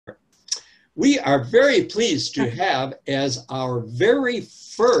We are very pleased to have as our very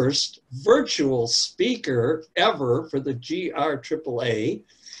first virtual speaker ever for the GRAAA,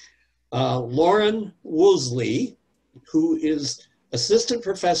 Lauren Woolsey, who is Assistant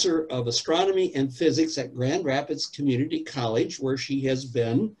Professor of Astronomy and Physics at Grand Rapids Community College, where she has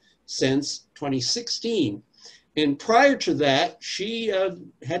been since 2016. And prior to that, she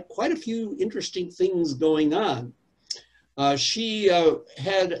had quite a few interesting things going on. She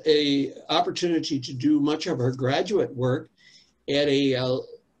had an opportunity to do much of her graduate work at a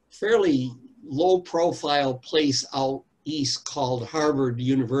fairly low-profile place out east called Harvard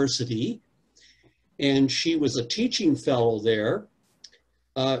University. And she was a teaching fellow there,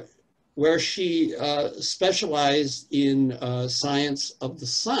 where she specialized in science of the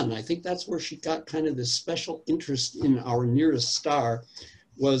sun. I think that's where she got kind of this special interest in our nearest star,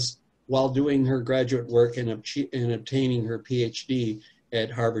 was while doing her graduate work and obtaining her PhD at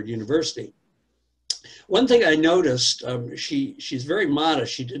Harvard University. One thing I noticed, she's very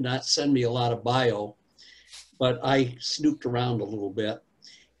modest. She did not send me a lot of bio, but I snooped around a little bit.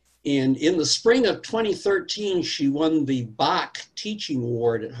 And in the spring of 2013, she won the Bach Teaching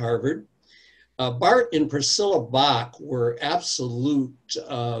Award at Harvard. Bart and Priscilla Bach were absolute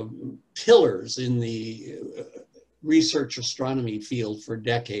pillars in the research astronomy field for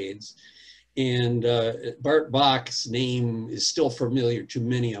decades. And Bart Bach's name is still familiar to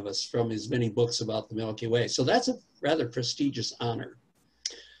many of us from his many books about the Milky Way. So that's a rather prestigious honor.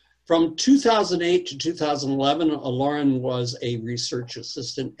 From 2008 to 2011, Lauren was a research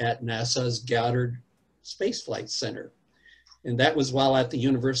assistant at NASA's Goddard Space Flight Center. And that was while at the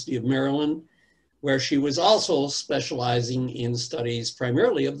University of Maryland, where she was also specializing in studies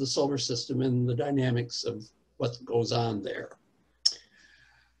primarily of the solar system and the dynamics of what goes on there.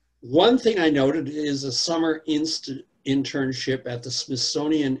 One thing I noted is a summer internship at the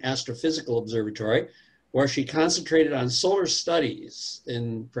Smithsonian Astrophysical Observatory, where she concentrated on solar studies,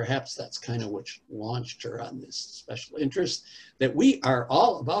 and perhaps that's kind of what launched her on this special interest that we are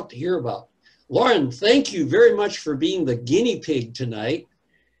all about to hear about. Lauren, thank you very much for being the guinea pig tonight,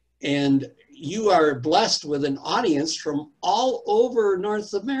 and you are blessed with an audience from all over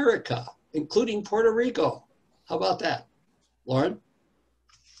North America, including Puerto Rico. How about that, Lauren?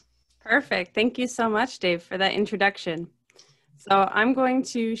 Perfect. Thank you so much, Dave, for that introduction. So I'm going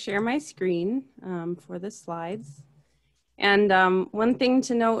to share my screen for the slides. And one thing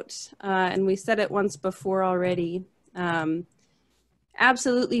to note, and we said it once before already,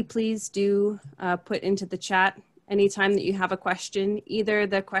 absolutely please do put into the chat anytime that you have a question, either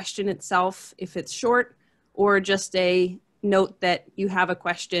the question itself, if it's short, or just a note that you have a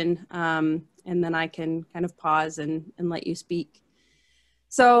question, and then I can kind of pause and let you speak.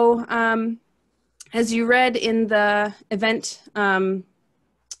 So as you read in the event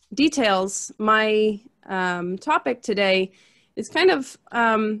details, my topic today is kind of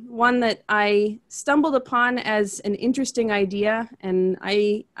one that I stumbled upon as an interesting idea, and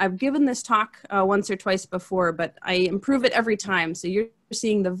I've given this talk once or twice before, but I improve it every time, so you're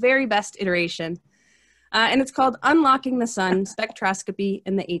seeing the very best iteration. And it's called Unlocking the Sun, Spectroscopy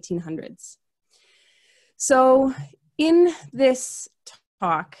in the 1800s. So in this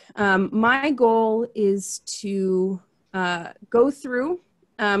talk, my goal is to go through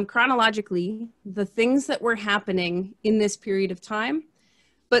chronologically the things that were happening in this period of time,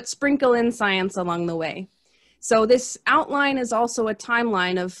 but sprinkle in science along the way. So this outline is also a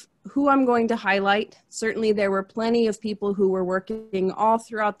timeline of who I'm going to highlight. Certainly there were plenty of people who were working all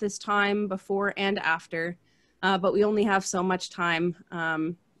throughout this time, before and after, but we only have so much time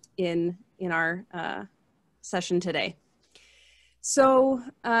in our session today. So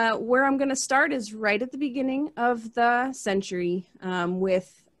where I'm going to start is right at the beginning of the century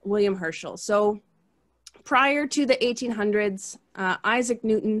with William Herschel. So prior to the 1800s, Isaac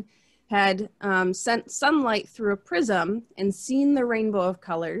Newton had sent sunlight through a prism and seen the rainbow of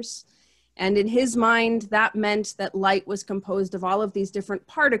colors. And in his mind, that meant that light was composed of all of these different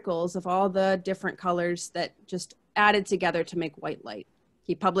particles of all the different colors that just added together to make white light.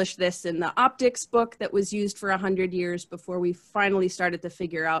 He published this in the optics book that was used for 100 years before we finally started to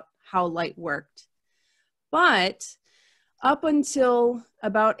figure out how light worked. But up until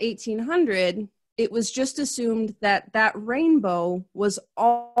about 1800, it was just assumed that that rainbow was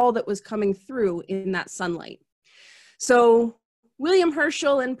all that was coming through in that sunlight. So William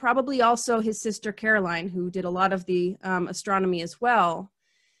Herschel, and probably also his sister Caroline, who did a lot of the astronomy as well,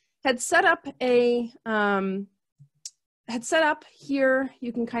 had set up here,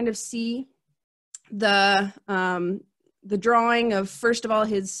 you can kind of see the drawing of, first of all,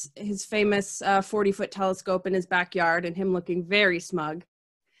 his famous 40-foot telescope in his backyard and him looking very smug.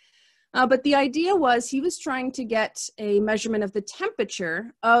 But the idea was he was trying to get a measurement of the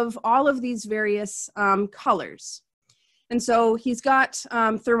temperature of all of these various colors. And so he's got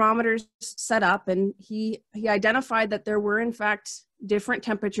thermometers set up, and he identified that there were, in fact, different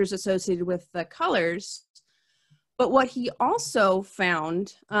temperatures associated with the colors. But what he also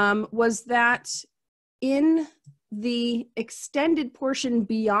found was that in the extended portion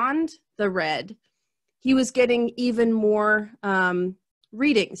beyond the red, he was getting even more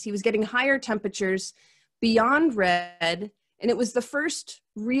readings. He was getting higher temperatures beyond red, and it was the first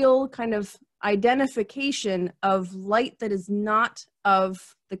real kind of identification of light that is not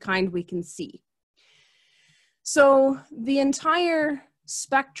of the kind we can see. So the entire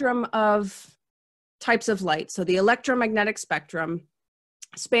spectrum of types of light, so the electromagnetic spectrum,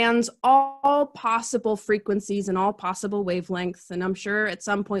 spans all possible frequencies and all possible wavelengths. And I'm sure at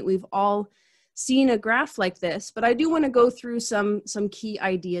some point we've all seen a graph like this, but I do want to go through some key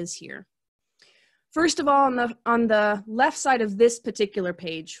ideas here. First of all, on the left side of this particular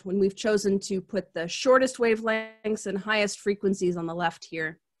page, when we've chosen to put the shortest wavelengths and highest frequencies on the left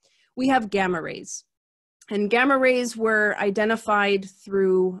here, we have gamma rays. And gamma rays were identified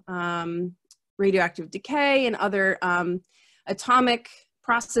through radioactive decay and other atomic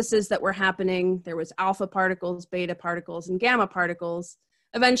processes that were happening. There was alpha particles, beta particles, and gamma particles.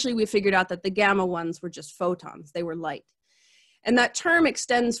 Eventually, we figured out that the gamma ones were just photons. They were light. And that term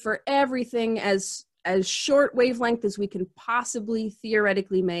extends for everything as short wavelength as we can possibly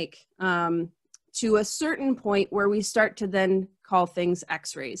theoretically make to a certain point where we start to then call things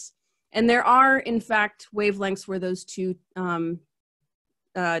X-rays. And there are, in fact, wavelengths where those two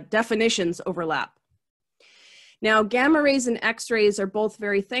definitions overlap. Now, gamma rays and X-rays are both,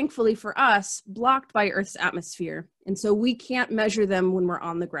 very thankfully for us, blocked by Earth's atmosphere. And so we can't measure them when we're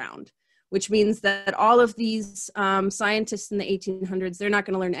on the ground, which means that all of these scientists in the 1800s, they're not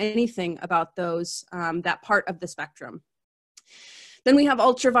going to learn anything about those, that part of the spectrum. Then we have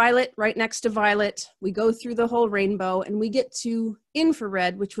ultraviolet right next to violet. We go through the whole rainbow and we get to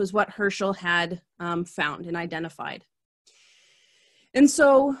infrared, which was what Herschel had found and identified. And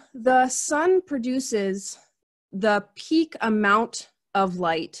so the sun produces the peak amount of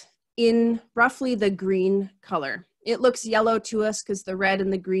light in roughly the green color. It looks yellow to us because the red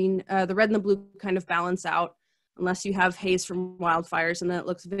and the green, the red and the blue kind of balance out, unless you have haze from wildfires, and then it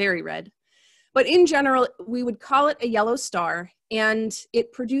looks very red. But in general, we would call it a yellow star, and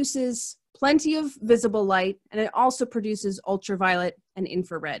it produces plenty of visible light, and it also produces ultraviolet and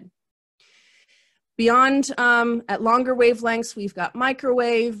infrared. Beyond, at longer wavelengths, we've got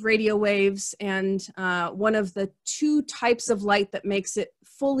microwave, radio waves, and one of the two types of light that makes it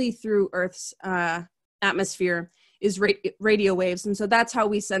fully through Earth's atmosphere is radio waves. And so that's how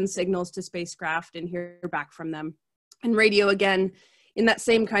we send signals to spacecraft and hear back from them. And radio, again, in that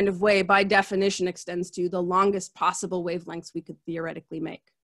same kind of way, by definition, extends to the longest possible wavelengths we could theoretically make.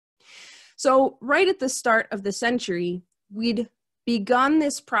 So right at the start of the century, we'd begun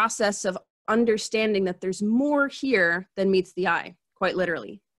this process of understanding that there's more here than meets the eye, quite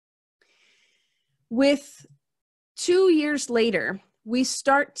literally. With 2 years later, we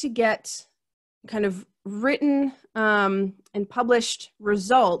start to get kind of written and published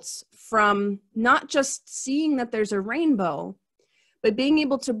results from not just seeing that there's a rainbow, but being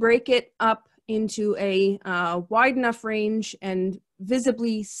able to break it up into a wide enough range and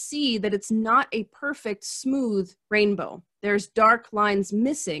visibly see that it's not a perfect, smooth rainbow. There's dark lines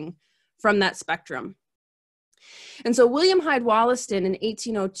missing from that spectrum. And so William Hyde Wollaston in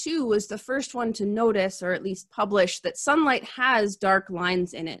 1802 was the first one to notice, or at least publish, that sunlight has dark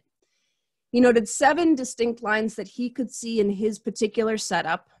lines in it. He noted 7 distinct lines that he could see in his particular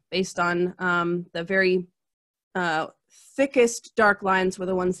setup based on the very thickest dark lines were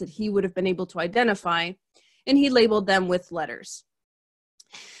the ones that he would have been able to identify, and he labeled them with letters.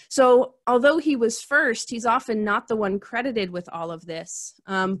 So although he was first, he's often not the one credited with all of this,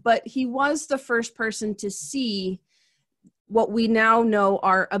 but he was the first person to see what we now know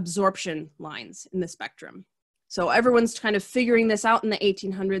are absorption lines in the spectrum. So everyone's kind of figuring this out in the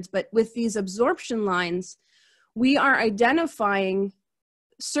 1800s, but with these absorption lines, we are identifying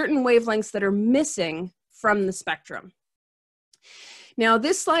certain wavelengths that are missing from the spectrum. Now,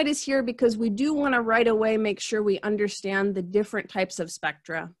 this slide is here because we do want to right away make sure we understand the different types of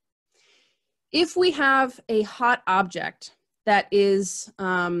spectra. If we have a hot object that is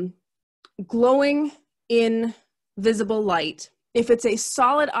glowing in visible light, if it's a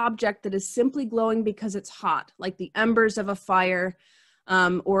solid object that is simply glowing because it's hot, like the embers of a fire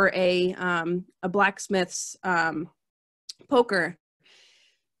or a blacksmith's poker,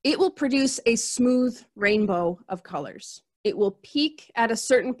 it will produce a smooth rainbow of colors. It will peak at a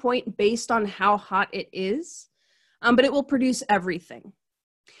certain point based on how hot it is, but it will produce everything.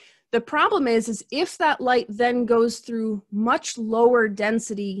 The problem is if that light then goes through much lower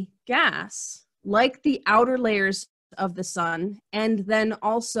density gas, like the outer layers of the sun, and then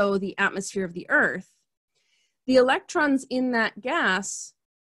also the atmosphere of the Earth, the electrons in that gas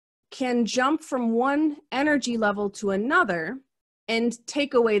can jump from one energy level to another and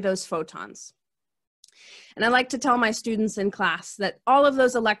take away those photons. And I like to tell my students in class that all of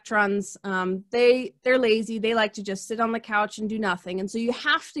those electrons, they're lazy. They like to just sit on the couch and do nothing. And so you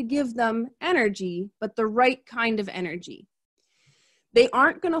have to give them energy, but the right kind of energy. They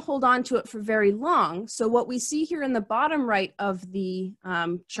aren't going to hold on to it for very long. So what we see here in the bottom right of the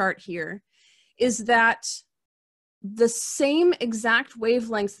chart here is that the same exact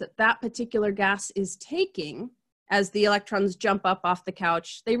wavelengths that that particular gas is taking as the electrons jump up off the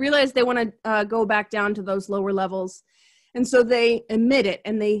couch, they realize they want to go back down to those lower levels. And so they emit it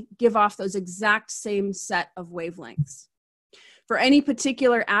and they give off those exact same set of wavelengths. For any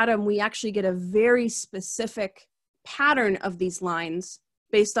particular atom, we actually get a very specific pattern of these lines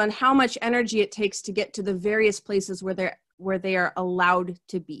based on how much energy it takes to get to the various places where they are allowed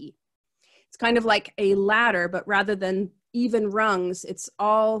to be. It's kind of like a ladder, but rather than even rungs, it's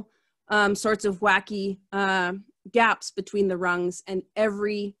all sorts of wacky gaps between the rungs, and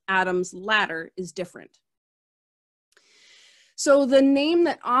every atom's ladder is different. So the name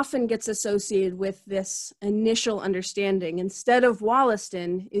that often gets associated with this initial understanding, instead of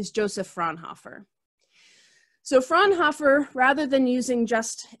Wollaston, is Joseph Fraunhofer. So Fraunhofer, rather than using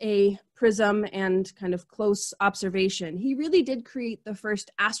just a prism and kind of close observation, he really did create the first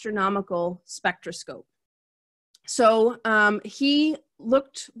astronomical spectroscope. So he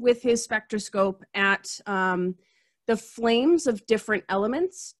looked with his spectroscope at the flames of different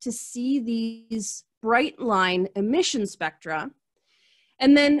elements to see these bright line emission spectra.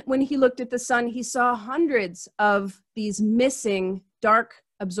 And then when he looked at the sun, he saw hundreds of these missing dark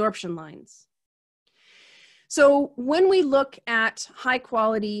absorption lines. So when we look at high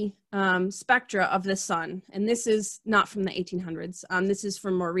quality spectra of the sun, and this is not from the 1800s, this is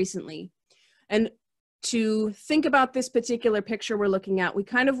from more recently. And to think about this particular picture we're looking at, we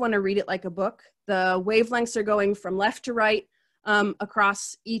kind of want to read it like a book. The wavelengths are going from left to right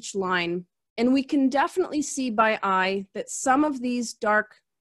across each line. And we can definitely see by eye that some of these dark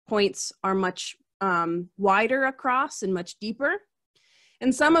points are much wider across and much deeper.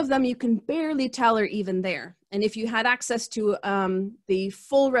 And some of them you can barely tell are even there. And if you had access to the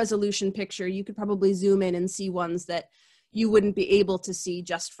full resolution picture, you could probably zoom in and see ones that you wouldn't be able to see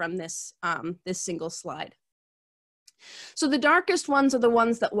just from this, this single slide. So the darkest ones are the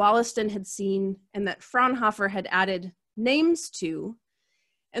ones that Wollaston had seen and that Fraunhofer had added names to.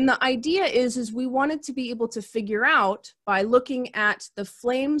 And the idea is we wanted to be able to figure out, by looking at the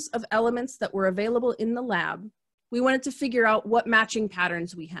flames of elements that were available in the lab, we wanted to figure out what matching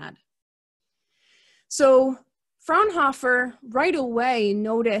patterns we had. So Fraunhofer right away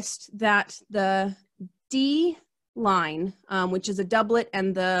noticed that the D line, which is a doublet,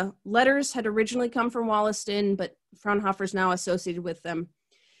 and the letters had originally come from Wollaston, but Fraunhofer's now associated with them,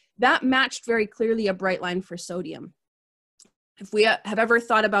 that matched very clearly a bright line for sodium. If we have ever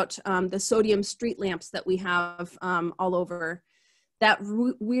thought about the sodium street lamps that we have all over, that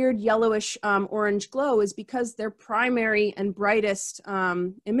weird yellowish orange glow is because their primary and brightest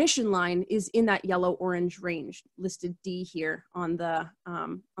emission line is in that yellow-orange range, listed D here on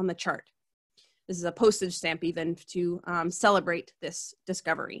the chart. This is a postage stamp even to celebrate this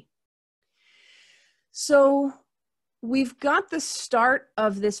discovery. So we've got the start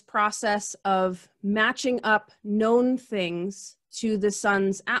of this process of matching up known things to the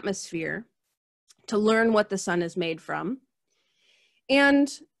sun's atmosphere to learn what the sun is made from.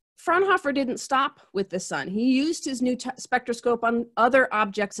 And Fraunhofer didn't stop with the sun. He used his new spectroscope on other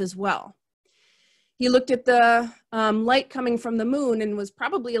objects as well. He looked at the light coming from the moon and was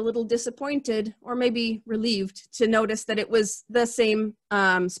probably a little disappointed, or maybe relieved, to notice that it was the same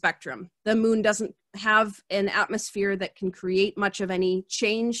spectrum. The moon doesn't have an atmosphere that can create much of any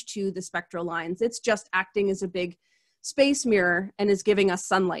change to the spectral lines. It's just acting as a big space mirror and is giving us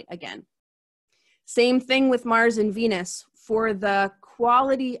sunlight again. Same thing with Mars and Venus. For the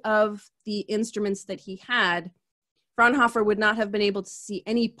quality of the instruments that he had, Fraunhofer would not have been able to see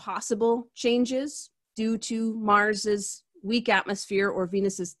any possible changes due to Mars's weak atmosphere or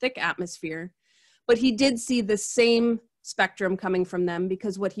Venus's thick atmosphere, but he did see the same spectrum coming from them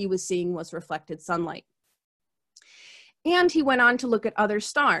because what he was seeing was reflected sunlight. And he went on to look at other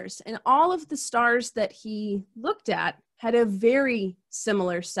stars, and all of the stars that he looked at had a very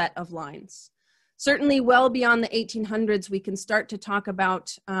similar set of lines. Certainly well beyond the 1800s, we can start to talk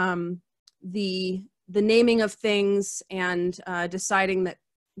about the naming of things and deciding that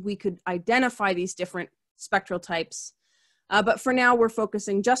we could identify these different spectral types. But for now, we're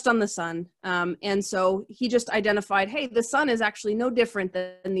focusing just on the sun. And so he just identified, hey, the sun is actually no different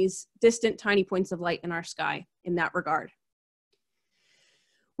than these distant tiny points of light in our sky in that regard.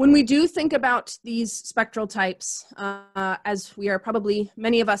 When we do think about these spectral types, as we are probably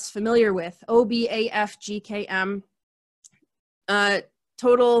many of us familiar with, O, B, A, F, G, K, M,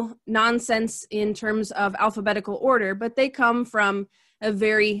 total nonsense in terms of alphabetical order, but they come from a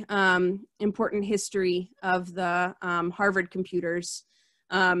very important history of the Harvard computers.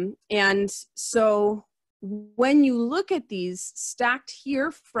 And so when you look at these stacked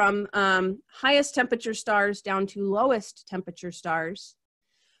here from highest temperature stars down to lowest temperature stars,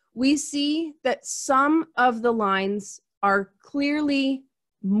 we see that some of the lines are clearly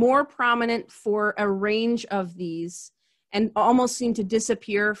more prominent for a range of these and almost seem to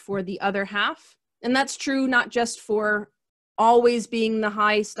disappear for the other half. And that's true not just for always being the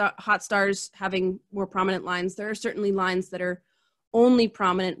hot stars having more prominent lines. There are certainly lines that are only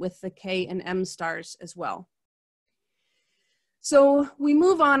prominent with the K and M stars as well. So we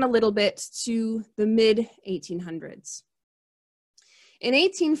move on a little bit to the mid-1800s. In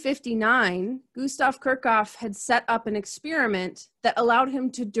 1859, Gustav Kirchhoff had set up an experiment that allowed him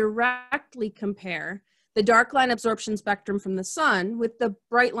to directly compare the dark line absorption spectrum from the sun with the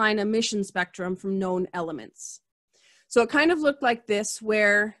bright line emission spectrum from known elements. So it kind of looked like this,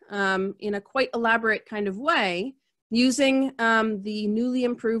 where in a quite elaborate kind of way, using the newly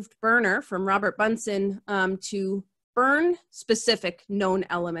improved burner from Robert Bunsen to burn specific known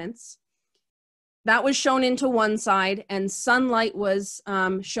elements, that was shown into one side and sunlight was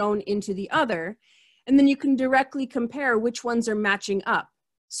shown into the other. And then you can directly compare which ones are matching up.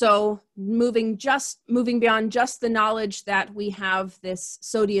 So moving beyond just the knowledge that we have this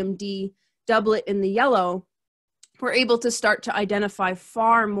sodium D doublet in the yellow, we're able to start to identify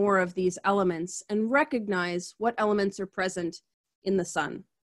far more of these elements and recognize what elements are present in the sun.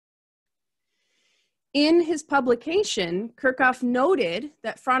 In his publication, Kirchhoff noted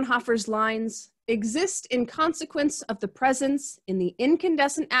that Fraunhofer's lines exist in consequence of the presence in the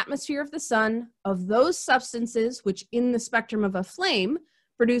incandescent atmosphere of the sun of those substances which in the spectrum of a flame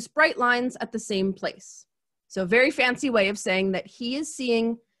produce bright lines at the same place. So a very fancy way of saying that he is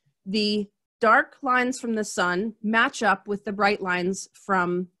seeing the dark lines from the sun match up with the bright lines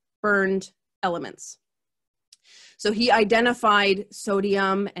from burned elements. So he identified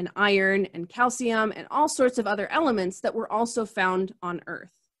sodium and iron and calcium and all sorts of other elements that were also found on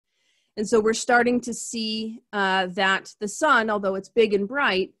Earth. And so we're starting to see that the sun, although it's big and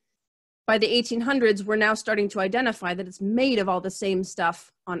bright, by the 1800s, we're now starting to identify that it's made of all the same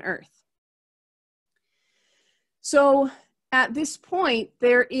stuff on Earth. So at this point,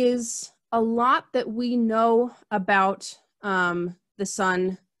 there is a lot that we know about the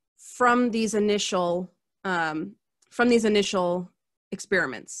sun from these initial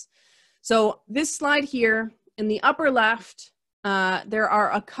experiments. So this slide here in the upper left, there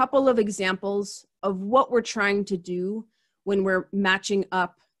are a couple of examples of what we're trying to do when we're matching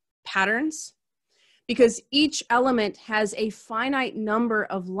up patterns, because each element has a finite number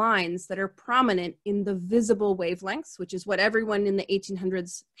of lines that are prominent in the visible wavelengths, which is what everyone in the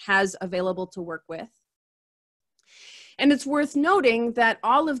 1800s has available to work with. And it's worth noting that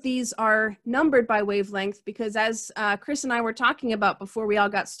all of these are numbered by wavelength because, as Chris and I were talking about before we all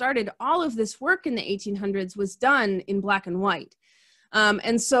got started, all of this work in the 1800s was done in black and white.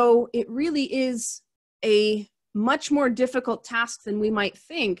 And so it really is a much more difficult task than we might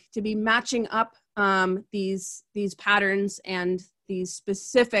think to be matching up these patterns and these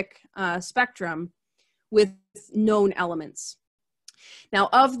specific spectrum with known elements. Now,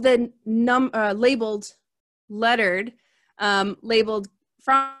 of the labeled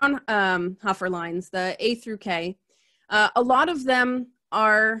Fraunhofer lines, the A through K, a lot of them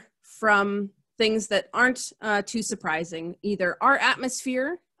are from things that aren't too surprising, either our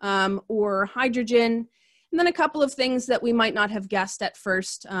atmosphere or hydrogen, and then a couple of things that we might not have guessed at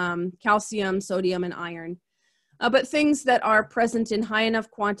first, calcium, sodium, and iron, but things that are present in high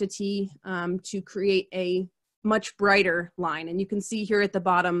enough quantity to create a much brighter line. And you can see here at the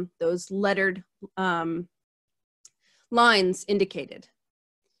bottom, those lettered lines indicated.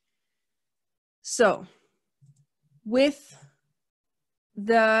 So with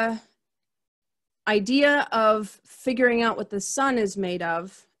the idea of figuring out what the sun is made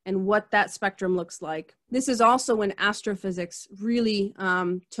of and what that spectrum looks like, this is also when astrophysics really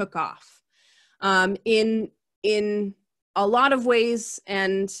took off. In a lot of ways,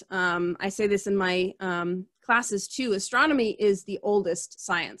 and I say this in my classes too, astronomy is the oldest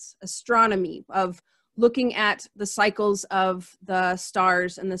science. Astronomy of looking at the cycles of the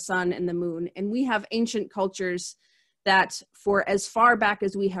stars and the sun and the moon. And we have ancient cultures that for as far back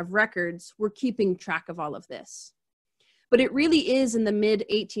as we have records, we're keeping track of all of this. But it really is in the mid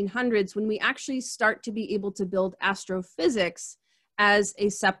 1800s when we actually start to be able to build astrophysics as a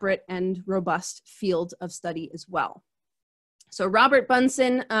separate and robust field of study as well. So Robert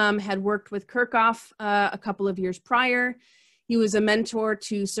Bunsen had worked with Kirchhoff a couple of years prior. He was a mentor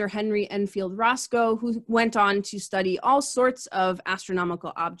to Sir Henry Enfield Roscoe, who went on to study all sorts of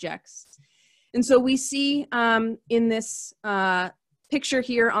astronomical objects. And so we see in this picture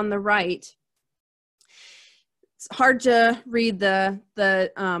here on the right, it's hard to read the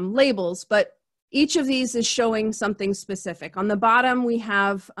labels, but each of these is showing something specific. On the bottom, we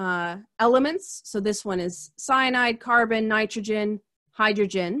have elements. So this one is cyanide, carbon, nitrogen,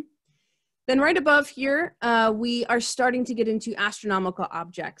 hydrogen. Then right above here, we are starting to get into astronomical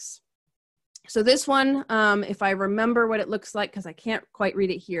objects. So this one, if I remember what it looks like, because I can't quite read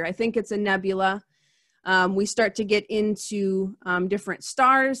it here, I think it's a nebula. We start to get into different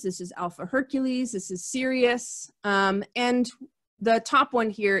stars. This is Alpha Hercules, this is Sirius, and the top one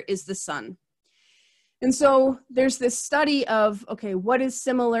here is the sun. And so there's this study of, okay, what is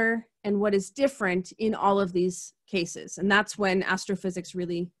similar and what is different in all of these cases? And that's when astrophysics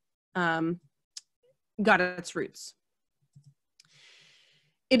really got its roots.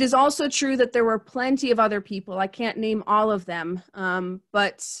 It is also true that there were plenty of other people. I can't name all of them,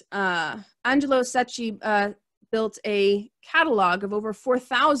 but Angelo Secchi built a catalog of over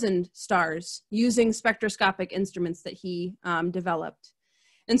 4,000 stars using spectroscopic instruments that he developed.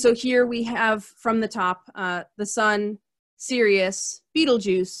 And so here we have from the top, the sun, Sirius,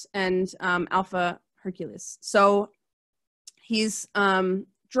 Betelgeuse, and Alpha Hercules. So he's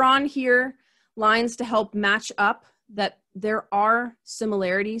drawn here lines to help match up that there are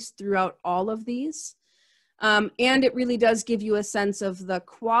similarities throughout all of these. And it really does give you a sense of the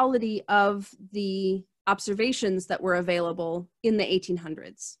quality of the observations that were available in the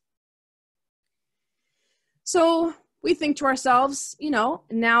 1800s. So we think to ourselves, you know,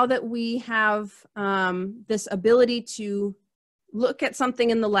 now that we have this ability to look at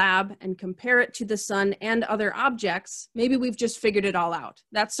something in the lab and compare it to the sun and other objects, maybe we've just figured it all out.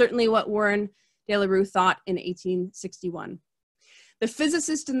 That's certainly what Warren de la Rue thought in 1861. The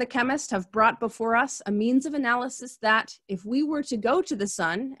physicist and the chemist have brought before us a means of analysis that, if we were to go to the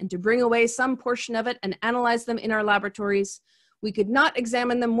sun and to bring away some portion of it and analyze them in our laboratories, we could not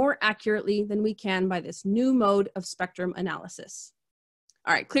examine them more accurately than we can by this new mode of spectrum analysis.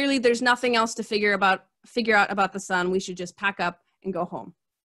 All right, clearly there's nothing else to figure out about the sun. We should just pack up and go home.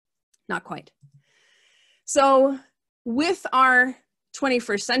 Not quite. So with our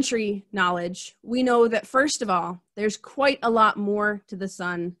 21st century knowledge, we know that first of all, there's quite a lot more to the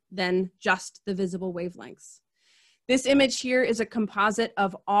sun than just the visible wavelengths. This image here is a composite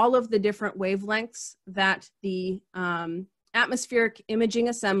of all of the different wavelengths that the Atmospheric Imaging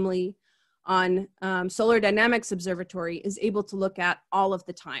Assembly on Solar Dynamics Observatory is able to look at all of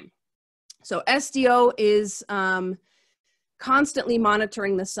the time. So SDO is constantly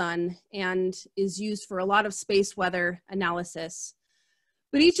monitoring the sun and is used for a lot of space weather analysis.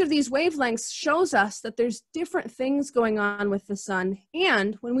 But each of these wavelengths shows us that there's different things going on with the sun.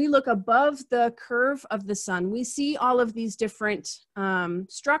 And when we look above the curve of the sun, we see all of these different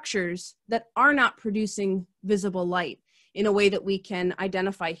structures that are not producing visible light in a way that we can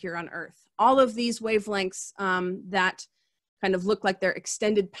identify here on Earth. All of these wavelengths that kind of look like they're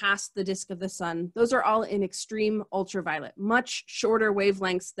extended past the disk of the sun, those are all in extreme ultraviolet, much shorter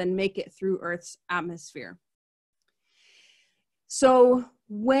wavelengths than make it through Earth's atmosphere. So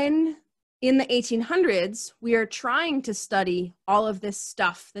when in the 1800s, we are trying to study all of this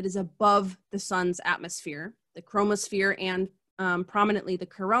stuff that is above the sun's atmosphere, the chromosphere and prominently the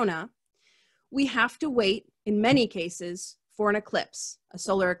corona, we have to wait, in many cases, for an eclipse, a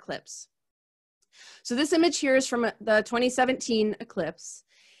solar eclipse. So this image here is from the 2017 eclipse,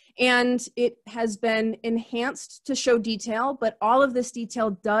 and it has been enhanced to show detail, but all of this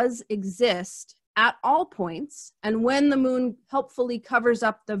detail does exist at all points. And when the moon helpfully covers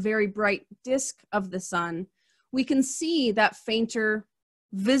up the very bright disk of the sun, we can see that fainter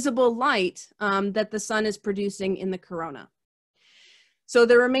visible light that the sun is producing in the corona. So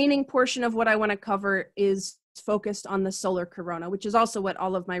the remaining portion of what I want to cover is focused on the solar corona, which is also what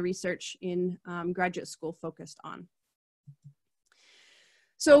all of my research in graduate school focused on.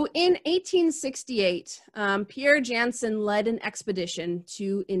 So in 1868, Pierre Janssen led an expedition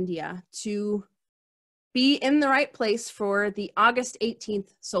to India to be in the right place for the August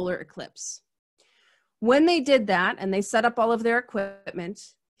 18th solar eclipse. When they did that and they set up all of their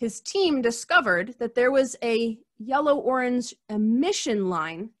equipment, his team discovered that there was a yellow-orange emission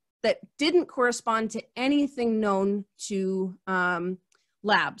line that didn't correspond to anything known to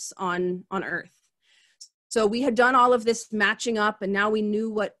labs on Earth. So we had done all of this matching up, and now we knew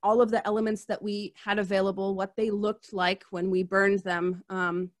what all of the elements that we had available, what they looked like when we burned them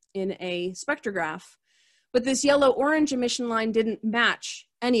in a spectrograph. But this yellow-orange emission line didn't match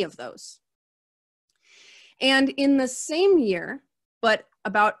any of those. And in the same year, but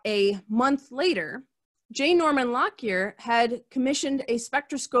about a month later, J. Norman Lockyer had commissioned a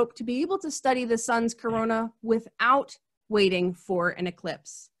spectroscope to be able to study the sun's corona without waiting for an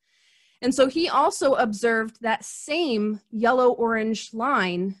eclipse. And so he also observed that same yellow-orange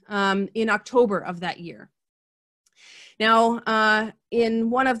line in October of that year. Now, in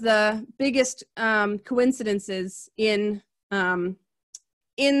one of the biggest coincidences in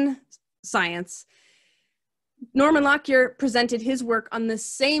science, Norman Lockyer presented his work on the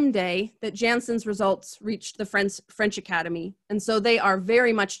same day that Jansen's results reached the French Academy. And so they are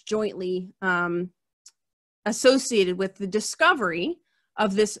very much jointly associated with the discovery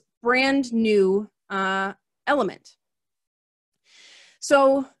of this brand new element.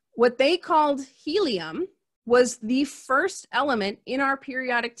 So what they called helium was the first element in our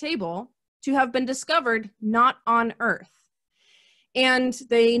periodic table to have been discovered not on Earth. And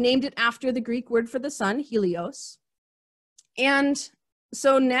they named it after the Greek word for the sun, helios. And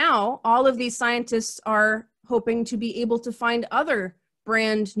so now all of these scientists are hoping to be able to find other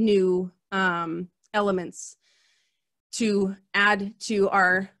brand new elements to add to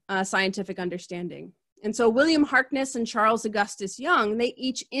our scientific understanding. And so William Harkness and Charles Augustus Young, they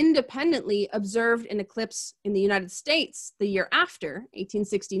each independently observed an eclipse in the United States the year after,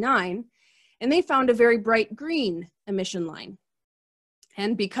 1869, and they found a very bright green emission line.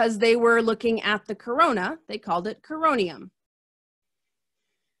 And because they were looking at the corona, they called it coronium.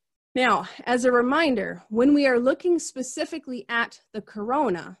 Now, as a reminder, when we are looking specifically at the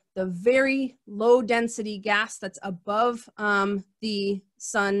corona, the very low density gas that's above the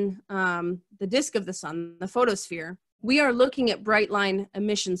sun, the disk of the sun, the photosphere, we are looking at bright line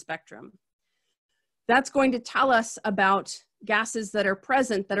emission spectrum. That's going to tell us about gases that are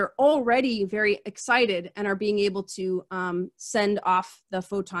present that are already very excited and are being able to send off the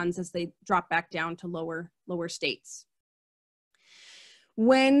photons as they drop back down to lower states.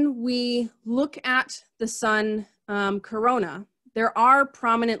 When we look at the sun corona, there are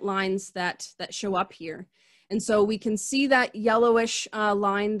prominent lines that show up here. And so we can see that yellowish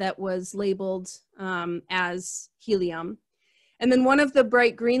line that was labeled as helium. And then one of the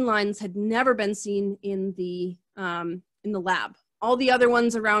bright green lines had never been seen in the lab. All the other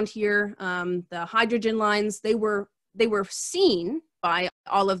ones around here, the hydrogen lines, they were seen by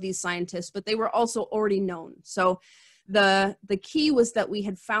all of these scientists, but they were also already known. So the key was that we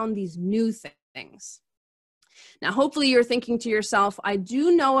had found these new things. Now, hopefully you're thinking to yourself, I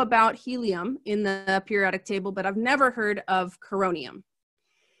do know about helium in the periodic table, but I've never heard of coronium.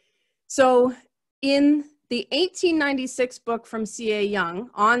 So in the 1896 book from C.A. Young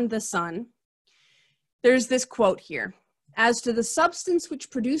on the sun, there's this quote here. As to the substance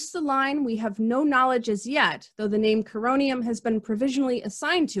which produced the line, we have no knowledge as yet, though the name coronium has been provisionally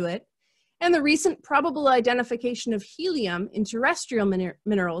assigned to it, and the recent probable identification of helium in terrestrial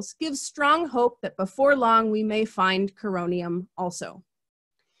minerals gives strong hope that before long we may find coronium also.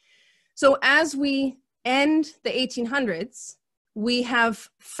 So as we end the 1800s, we have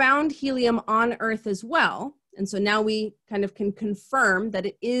found helium on Earth as well. And so now we kind of can confirm that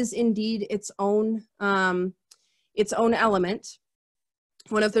it is indeed its own element.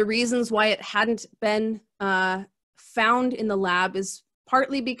 One of the reasons why it hadn't been found in the lab is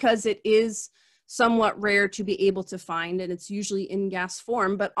partly because it is somewhat rare to be able to find, and it's usually in gas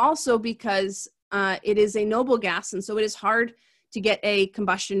form, but also because it is a noble gas, and so it is hard to get a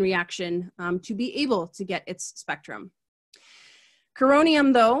combustion reaction to be able to get its spectrum.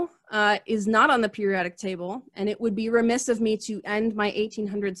 Coronium, though, is not on the periodic table, and it would be remiss of me to end my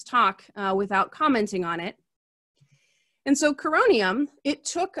 1800s talk without commenting on it. And so coronium, it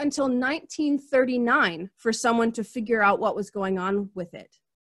took until 1939 for someone to figure out what was going on with it.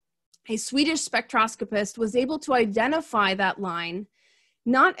 A Swedish spectroscopist was able to identify that line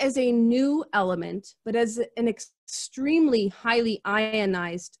not as a new element, but as an extremely highly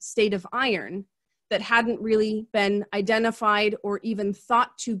ionized state of iron that hadn't really been identified or even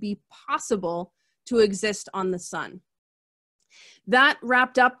thought to be possible to exist on the sun. That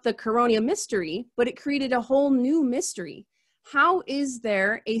wrapped up the coronium mystery, but it created a whole new mystery. How is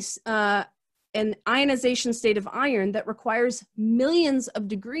there an ionization state of iron that requires millions of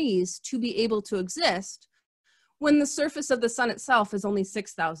degrees to be able to exist when the surface of the sun itself is only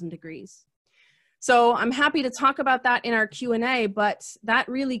 6,000 degrees. So I'm happy to talk about that in our Q&A, but that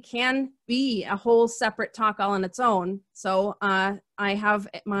really can be a whole separate talk all on its own. So I have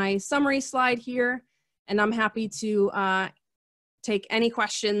my summary slide here, and I'm happy to take any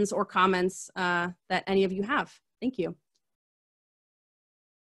questions or comments that any of you have. Thank you.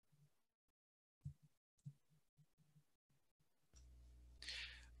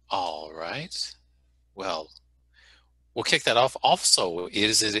 All right. Well, we'll kick that off. Also,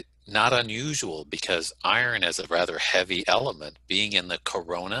 is it not unusual because iron is a rather heavy element being in the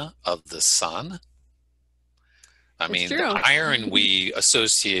corona of the sun? I mean, true. the iron we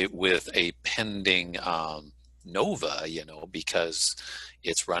associate with a pending nova, you know, because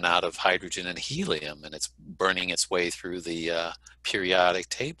it's run out of hydrogen and helium and it's burning its way through the periodic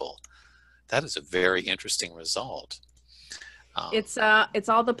table. That is a very interesting result. It's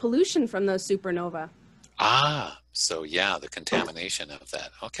all the pollution from those supernova. So yeah, the contamination of that.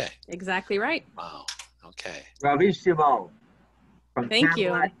 Okay. Exactly right. Wow. Okay. Bravissimo. From Thank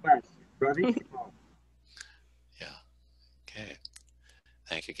you. West. Bravissimo. Yeah. Okay.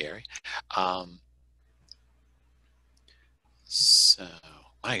 Thank you, Gary. So,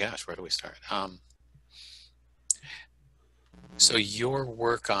 my gosh, where do we start? So your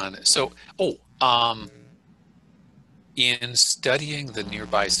work on, in studying the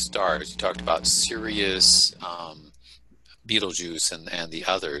nearby stars, you talked about Sirius, Betelgeuse, and the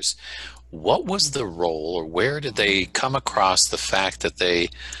others. What was the role, or where did they come across the fact that the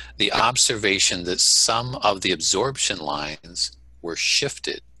observation that some of the absorption lines were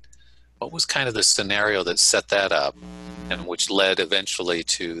shifted? What was kind of the scenario that set that up, and which led eventually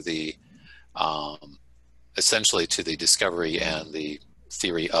to the, essentially to the discovery and the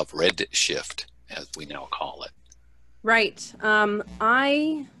theory of redshift, as we now call it? Right.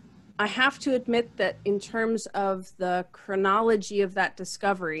 I have to admit that in terms of the chronology of that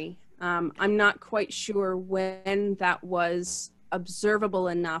discovery, I'm not quite sure when that was observable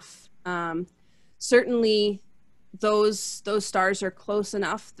enough. Certainly, those stars are close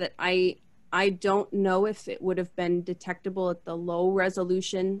enough that I don't know if it would have been detectable at the low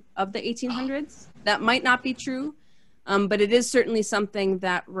resolution of the 1800s. That might not be true, but it is certainly something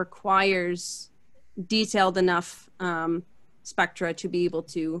that requires detailed enough spectra to be able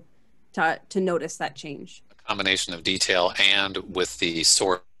to notice that change. A combination of detail and with the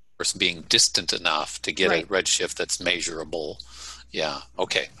source being distant enough to get a redshift that's measurable. Yeah.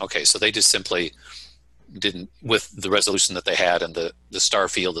 Okay. So they just simply didn't, with the resolution that they had and the star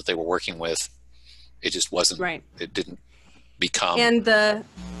field that they were working with, it just wasn't, it didn't become. And the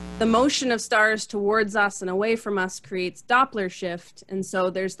motion of stars towards us and away from us creates Doppler shift. And so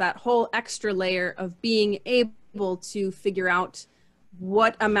there's that whole extra layer of being able to figure out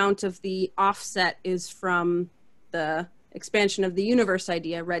what amount of the offset is from the expansion of the universe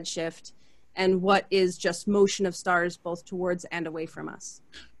idea, redshift, and what is just motion of stars both towards and away from us.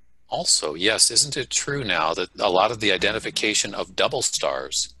 Also, yes, isn't it true now that a lot of the identification of double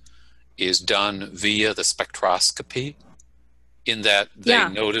stars is done via the spectroscopy, in that they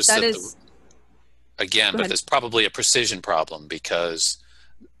notice that again, but there's probably a precision problem because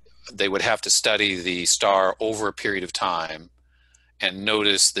they would have to study the star over a period of time and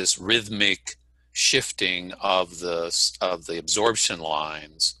notice this rhythmic shifting of the absorption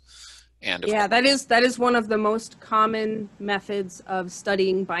lines. And that is one of the most common methods of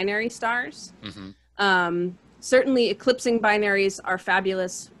studying binary stars. Certainly eclipsing binaries are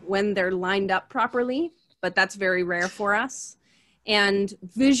fabulous when they're lined up properly, but that's very rare for us. And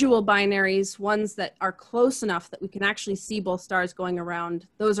visual binaries, ones that are close enough that we can actually see both stars going around,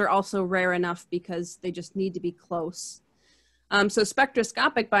 those are also rare enough because they just need to be close. So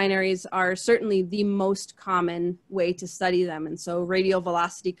spectroscopic binaries are certainly the most common way to study them. And so radial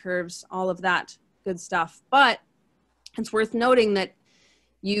velocity curves, all of that good stuff. But it's worth noting that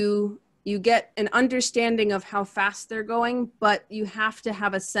you get an understanding of how fast they're going, but you have to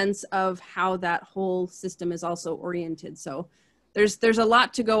have a sense of how that whole system is also oriented. So there's a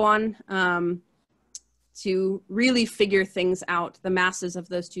lot to go on to really figure things out, the masses of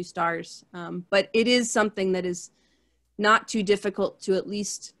those two stars. But it is something that is not too difficult to at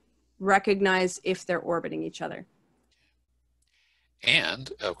least recognize if they're orbiting each other.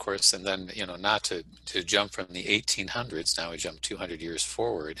 And of course, and then, not to jump from the 1800s, now we jump 200 years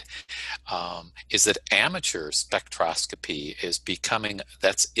forward, is that amateur spectroscopy is becoming,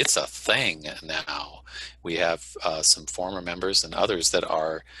 it's a thing now. We have some former members and others that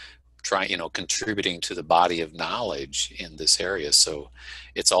are contributing to the body of knowledge in this area. So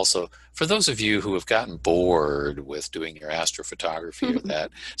it's also, for those of you who have gotten bored with doing your astrophotography or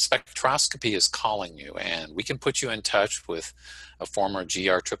that, spectroscopy is calling you, and we can put you in touch with a former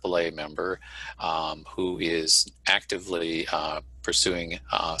GR member who is actively pursuing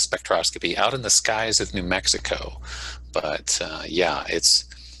spectroscopy out in the skies of New Mexico. But yeah, it's,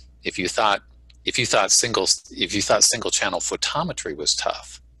 if you thought single channel photometry was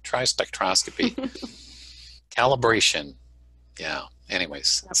tough, try spectroscopy. Calibration. Yeah.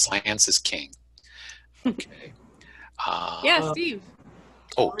 Anyways, science is king. Okay. Yeah, Steve.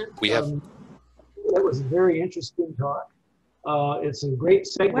 Oh, we have. That was a very interesting talk. It's a great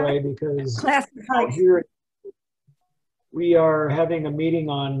segue because out here we are having a meeting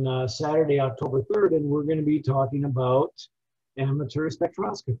on Saturday, October 3rd, and we're going to be talking about amateur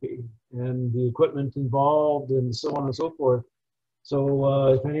spectroscopy and the equipment involved and so on and so forth.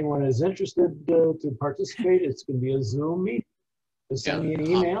 So if anyone is interested to participate, it's going to be a Zoom meeting. Just send me an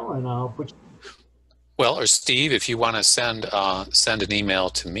email and I'll put you. Well, or Steve, if you want to send an email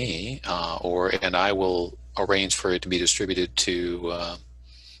to me, and I will arrange for it to be distributed to,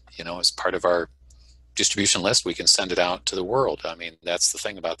 as part of our distribution list, we can send it out to the world. I mean, that's the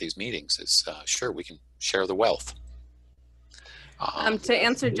thing about these meetings is, sure, we can share the wealth. To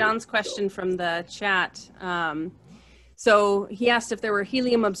answer John's question from the chat, so he asked if there were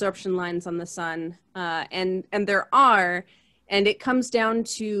helium absorption lines on the sun, and there are, and it comes down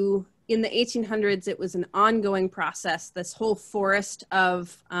to, in the 1800s, it was an ongoing process. This whole forest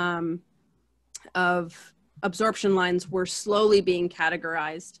of absorption lines were slowly being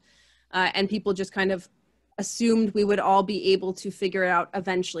categorized, and people just kind of assumed we would all be able to figure it out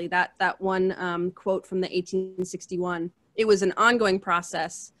eventually. That one quote from the 1861. It was an ongoing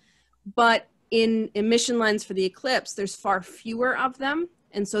process, but in emission lines for the eclipse, there's far fewer of them,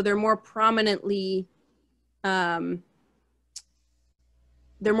 and so they're more prominently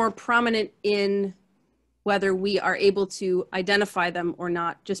in whether we are able to identify them or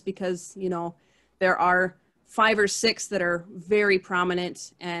not, just because, there are 5 or 6 that are very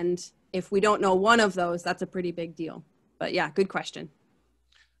prominent, and if we don't know one of those, that's a pretty big deal. But yeah, good question.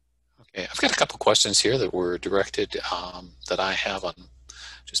 Okay, I've got a couple questions here that were directed that I have on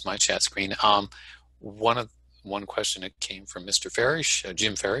just my chat screen. One question that came from Mr. Farish,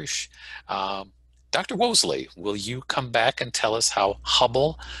 Jim Farish. Dr. Woolsey, will you come back and tell us how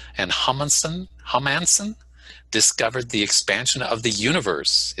Hubble and Humanson discovered the expansion of the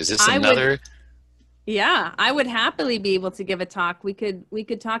universe? Is this another? Yeah, I would happily be able to give a talk. We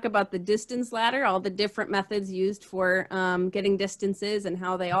could talk about the distance ladder, all the different methods used for getting distances, and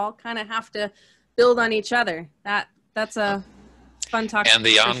how they all kind of have to build on each other. That's a fun talk. And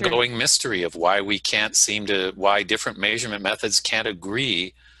the ongoing mystery of why why different measurement methods can't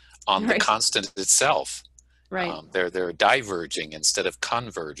agree on the constant itself. Right. They're diverging instead of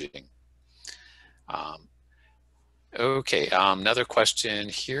converging. Okay, another question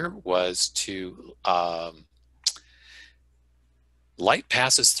here was to, light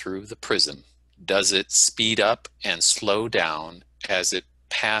passes through the prism. Does it speed up and slow down as it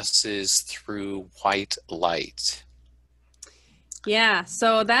passes through white light? Yeah,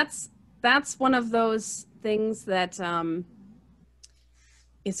 so that's one of those things that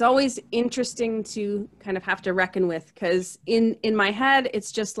it's always interesting to kind of have to reckon with, because in my head,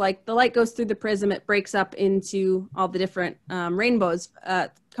 it's just like the light goes through the prism, it breaks up into all the different rainbows,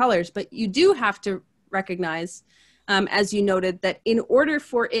 colors, but you do have to recognize, as you noted, that in order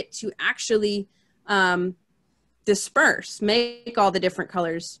for it to actually disperse, make all the different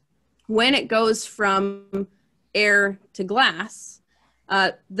colors, when it goes from air to glass,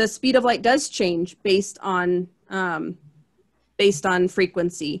 the speed of light does change based on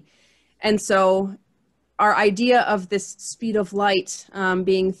frequency. And so our idea of this speed of light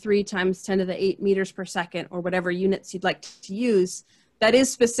being 3 × 10⁸ meters per second, or whatever units you'd like to use, that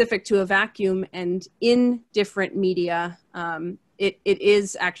is specific to a vacuum, and in different media, it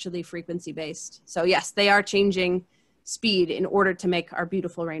is actually frequency based. So yes, they are changing speed in order to make our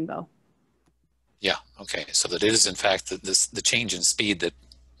beautiful rainbow. Yeah, okay, so that it is in fact the change in speed that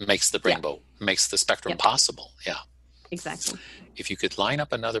makes the rainbow, makes the spectrum possible, yeah. Exactly. If you could line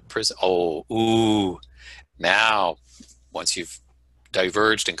up another prism, now, once you've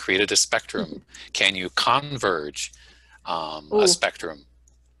diverged and created a spectrum, can you converge a spectrum?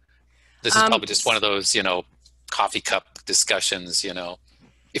 This is probably just one of those, coffee cup discussions,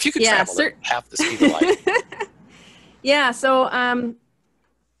 If you could travel at half the speed of light. Yeah, so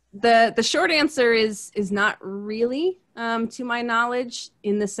the short answer is not really, to my knowledge,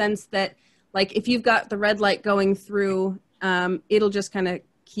 in the sense that, like, if you've got the red light going through, it'll just kind of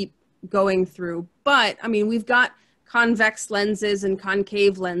keep going through. But I mean, we've got convex lenses and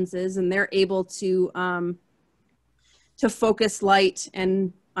concave lenses, and they're able to focus light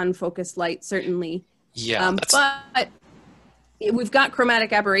and unfocused light, certainly. Yeah. But we've got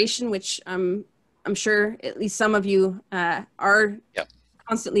chromatic aberration, which I'm sure at least some of you are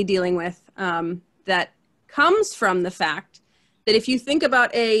constantly dealing with, that comes from the fact that if you think about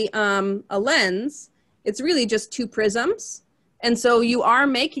a lens, it's really just two prisms. And so you are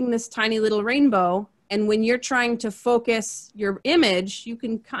making this tiny little rainbow. And when you're trying to focus your image, you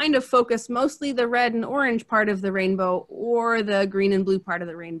can kind of focus mostly the red and orange part of the rainbow or the green and blue part of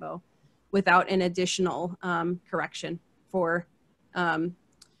the rainbow without an additional correction for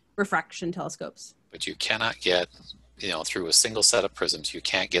refraction telescopes. But you cannot get, through a single set of prisms, you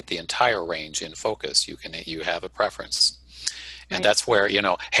can't get the entire range in focus. You have a preference. And that's where,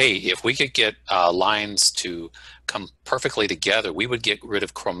 hey, if we could get lines to come perfectly together, we would get rid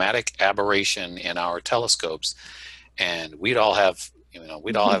of chromatic aberration in our telescopes, and we'd all have,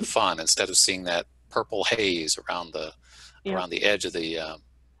 we'd all have fun instead of seeing that purple haze around the edge of the,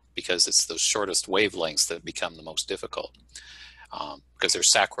 because it's those shortest wavelengths that become the most difficult, because they're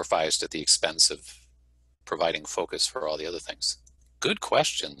sacrificed at the expense of providing focus for all the other things. Good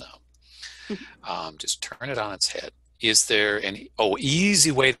question, though. Just turn it on its head. Is there any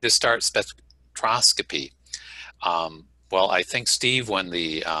easy way to start spectroscopy? Well, I think, Steve, when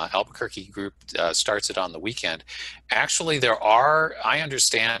the Albuquerque group starts it on the weekend, actually there are, I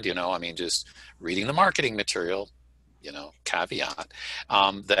understand, just reading the marketing material, caveat,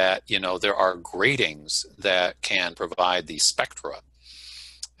 that, there are gratings that can provide the spectra.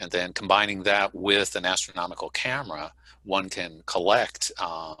 And then combining that with an astronomical camera, one can collect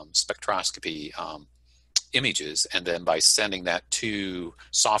spectroscopy images, and then by sending that to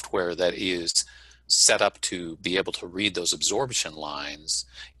software that is set up to be able to read those absorption lines,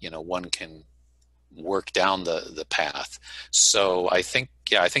 one can work down the path. So I think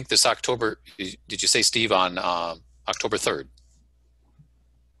this October, did you say, Steve, on October 3rd?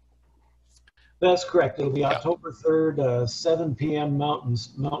 That's correct. It'll be October 3rd, 7 p.m.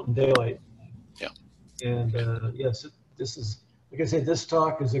 Mountain Daylight. Yeah. And yes, this is, like I said, this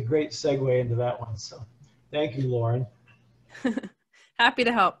talk is a great segue into that one. So thank you, Lauren. Happy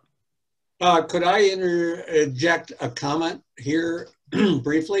to help. Could I interject a comment here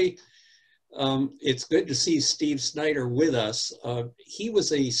briefly? It's good to see Steve Snyder with us. He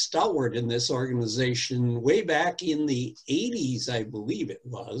was a stalwart in this organization way back in the 80s, I believe it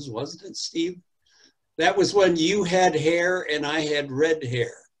was, wasn't it, Steve? That was when you had hair and I had red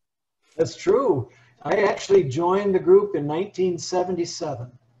hair. That's true. I actually joined the group in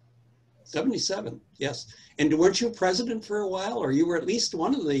 1977. 77, yes. And weren't you president for a while, or you were at least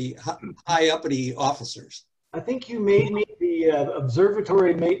one of the high-uppity officers? I think you made me the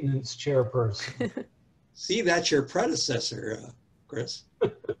observatory maintenance chairperson. See, that's your predecessor, Chris.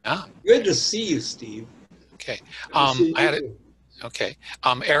 Ah. Good to see you, Steve. Okay. Okay.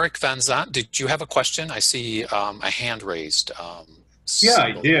 Eric Van Zandt, did you have a question? I see a hand raised. Yeah,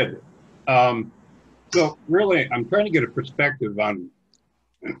 I did. So really, I'm trying to get a perspective on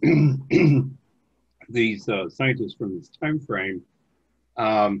these scientists from this time frame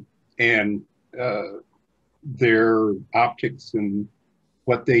and their optics and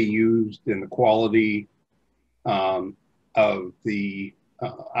what they used and the quality of the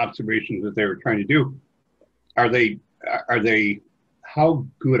observations that they were trying to do. Are they, how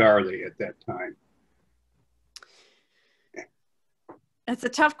good are they at that time? That's a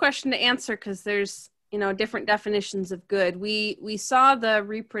tough question to answer because there's, different definitions of good. We saw the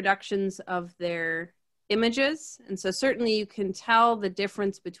reproductions of their images, and so certainly you can tell the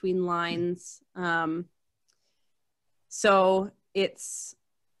difference between lines. So it's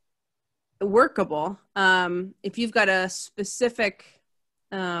workable. If you've got a specific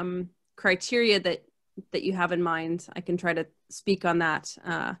criteria that you have in mind, I can try to speak on that.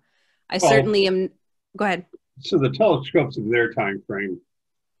 Certainly am. Go ahead. So the telescopes of their time frame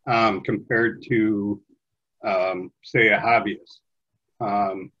compared to, say, a hobbyist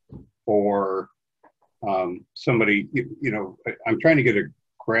or somebody, I'm trying to get a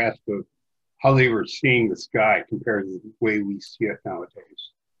grasp of how they were seeing the sky compared to the way we see it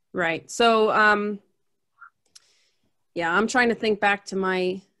nowadays. Right. So, I'm trying to think back to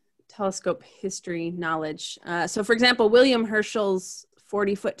my telescope history knowledge. So, for example, William Herschel's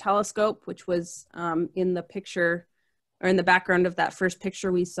 40-foot telescope, which was in the picture or in the background of that first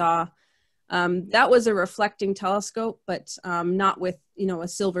picture we saw, that was a reflecting telescope, but not with, a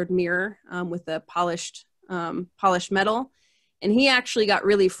silvered mirror, with a polished metal. And he actually got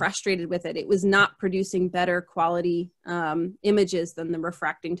really frustrated with it. It was not producing better quality images than the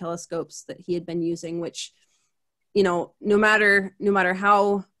refracting telescopes that he had been using, which, you know, no matter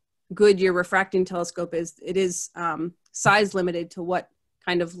how good your refracting telescope is, it is size limited to what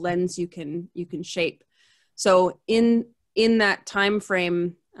kind of lens you can shape. So in that time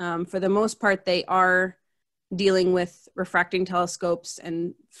frame, for the most part, they are dealing with refracting telescopes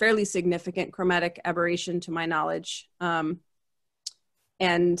and fairly significant chromatic aberration to my knowledge.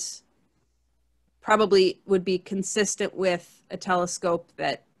 And probably would be consistent with a telescope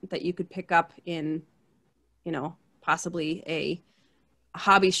that you could pick up in, you know, possibly a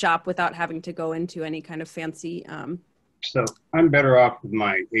hobby shop without having to go into any kind of fancy. So I'm better off with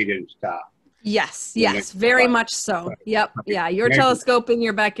my 8-inch top. Yes, very much so. Yep, yeah, your telescope in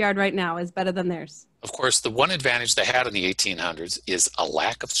your backyard right now is better than theirs. Of course, the one advantage they had in the 1800s is a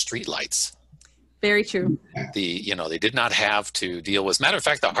lack of streetlights. Very true. They did not have to deal with, as a matter of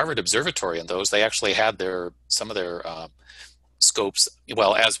fact, the Harvard Observatory and those, they actually had some of their scopes.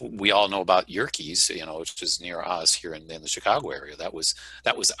 Well, as we all know about Yerkes, you know, which is near us here in the Chicago area, that was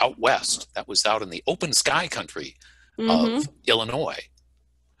out west. That was out in the open sky country of Illinois.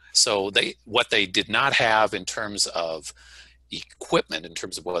 So what they did not have in terms of equipment, in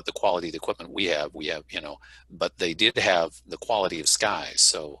terms of what the quality of the equipment we have, you know, but they did have the quality of skies.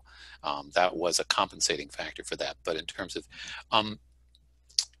 So that was a compensating factor for that. But in terms of,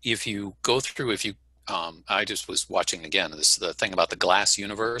 if you go through, I just was watching again, the thing about the glass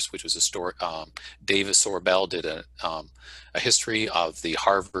universe, which was a story, Davis Sorbell did a history of the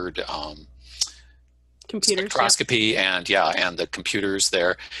Harvard computers, spectroscopy, and the computers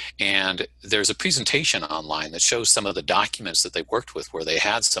there. And there's a presentation online that shows some of the documents that they worked with where they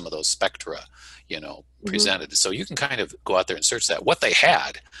had some of those spectra, you know, presented. So you can kind of go out there and search that. What they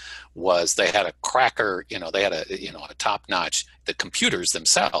had was they had a cracker, you know, they had a top notch, the computers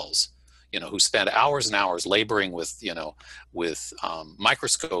themselves, you know, who spent hours and hours laboring with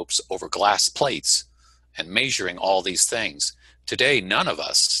microscopes over glass plates and measuring all these things. Today, none of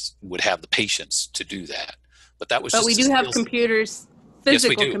us would have the patience to do that. But that was. But we do have computers,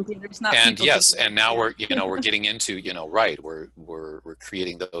 physical computers, not and people yes, computers. And now we're getting into we're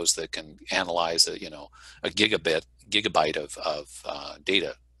creating those that can analyze a gigabyte of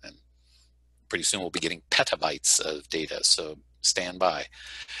data, and pretty soon we'll be getting petabytes of data. So stand by.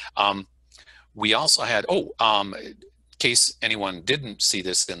 We also had in case anyone didn't see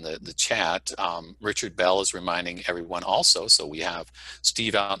this in the chat, Richard Bell is reminding everyone also. So we have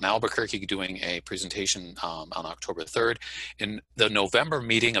Steve out in Albuquerque doing a presentation on October 3rd. In the November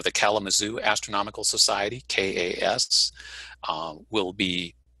meeting of the Kalamazoo Astronomical Society, KAS, will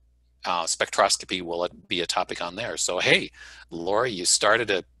be spectroscopy will be a topic on there. So hey, Laura, you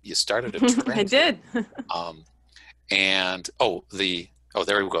started a trend. I did.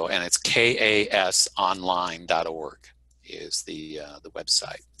 There we go. And it's kasonline.org is the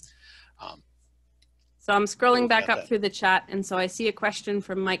website. So I'm scrolling back up through the chat, and so I see a question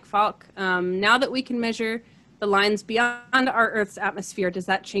from Mike Falk. Now that we can measure the lines beyond our Earth's atmosphere, does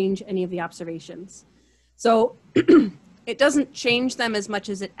that change any of the observations? So it doesn't change them as much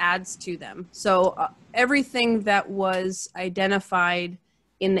as it adds to them. So everything that was identified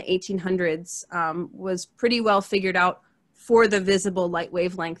in the 1800s was pretty well figured out for the visible light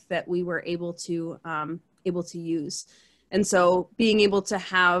wavelength that we were able to use. And so being able to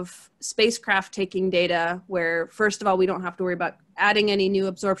have spacecraft taking data where, first of all, we don't have to worry about adding any new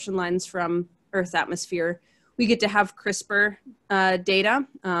absorption lines from Earth's atmosphere. We get to have crisper data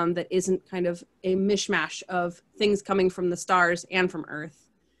that isn't kind of a mishmash of things coming from the stars and from Earth.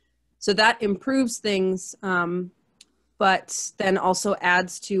 So that improves things, but then also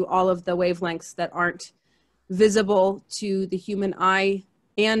adds to all of the wavelengths that aren't visible to the human eye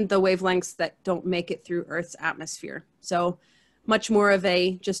and the wavelengths that don't make it through Earth's atmosphere. So much more of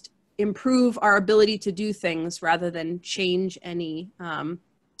a just improve our ability to do things rather than change any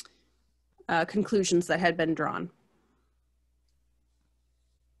conclusions that had been drawn.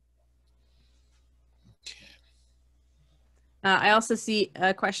 I also see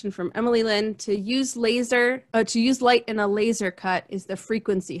a question from Emily Lynn. To use light in a laser cut, is the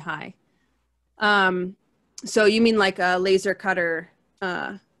frequency high? So you mean like a laser cutter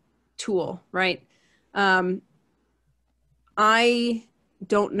tool, right? I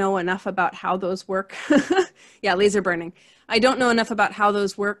don't know enough about how those work. Yeah, laser burning. I don't know enough about how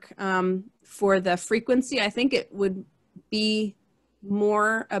those work for the frequency. I think it would be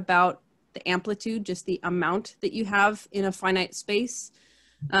more about the amplitude, just the amount that you have in a finite space.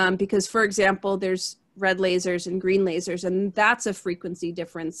 Because, for example, there's red lasers and green lasers, and that's a frequency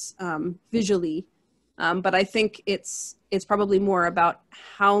difference visually But I think it's probably more about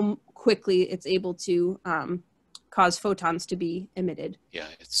how quickly it's able to cause photons to be emitted. Yeah,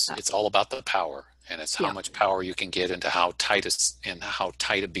 it's all about the power, and it's how much power you can get into how tight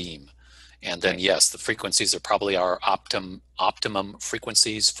a beam. And then yes, the frequencies are probably our optimum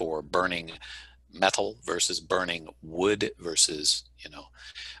frequencies for burning metal versus burning wood versus,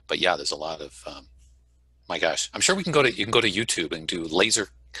 but yeah, there's a lot of my gosh, I'm sure you can go to YouTube and do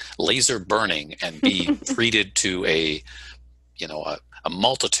laser burning and be treated to a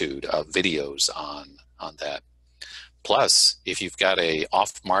multitude of videos on that. Plus, if you've got a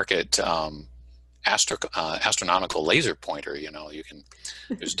off-market astronomical laser pointer,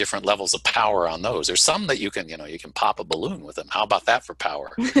 there's different levels of power on those. There's some that you can pop a balloon with them. How about that for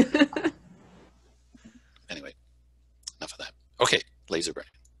power? Anyway, enough of that. Okay, laser burning.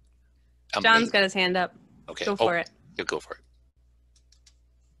 John's got his hand up. Okay, go for it. You'll go for it.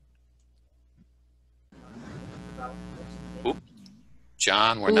 Oop.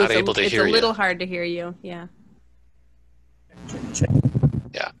 John, we're not able to hear you. It's a little hard to hear you. Yeah.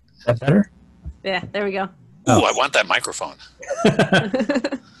 Yeah. Is that better? Yeah, there we go. Oh, I want that microphone.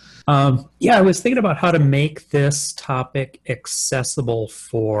 Yeah, I was thinking about how to make this topic accessible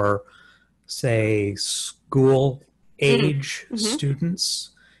for, say, school age students.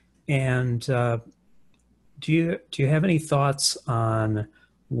 And do you have any thoughts on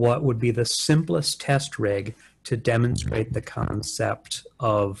what would be the simplest test rig to demonstrate the concept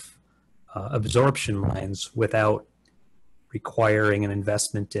of absorption lines without requiring an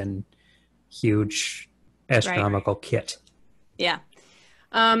investment in huge astronomical kit? Yeah.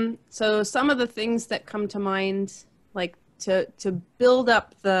 So some of the things that come to mind, like to build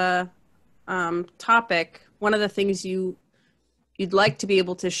up the topic, one of the things you'd like to be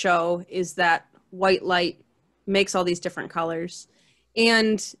able to show is that white light makes all these different colors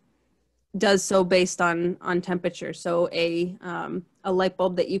and does so based on temperature. So a light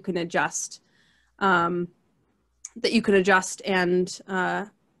bulb that you can adjust, and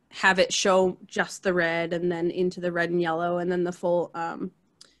have it show just the red and then into the red and yellow, and then the full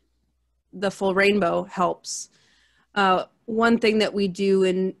rainbow helps. One thing that we do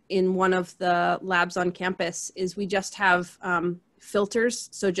in one of the labs on campus is we just have filters,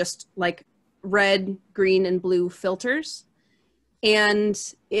 so just like red, green, and blue filters, and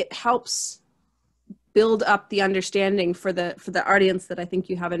it helps build up the understanding for the audience that I think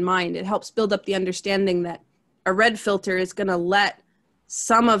you have in mind. It helps build up the understanding that a red filter is going to let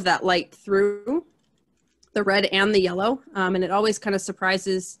some of that light through, the red and the yellow, and it always kind of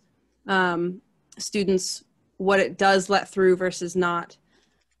surprises students what it does let through versus not.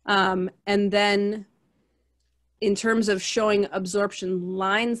 And then in terms of showing absorption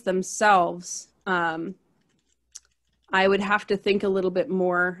lines themselves, I would have to think a little bit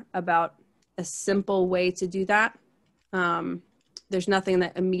more about a simple way to do that. There's nothing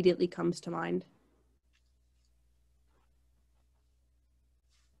that immediately comes to mind.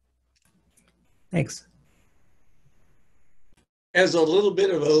 Thanks. As a little bit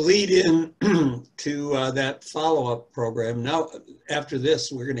of a lead-in to that follow-up program, now after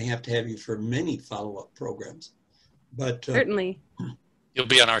this, we're going to have you for many follow-up programs. But certainly, you'll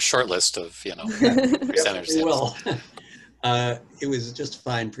be on our short list of presenters. We will. It was just a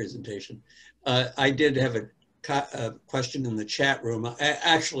fine presentation. I did have a question in the chat room. I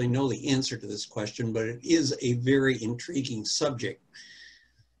actually know the answer to this question, but it is a very intriguing subject.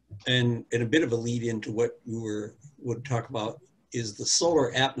 And a bit of a lead into what you would talk about is the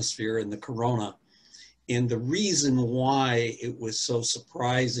solar atmosphere and the corona. And the reason why it was so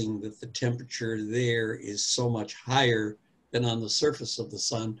surprising that the temperature there is so much higher than on the surface of the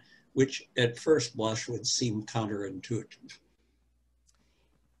sun, which at first blush would seem counterintuitive.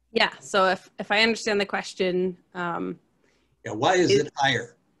 Yeah, so if I understand the question. Why is it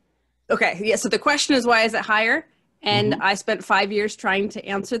higher? Okay, yeah, so the question is, why is it higher? And I spent 5 years trying to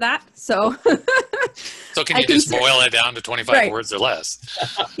answer that. So, so can you just boil it down to 25 words or less?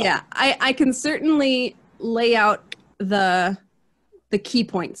 Yeah, I can certainly lay out the key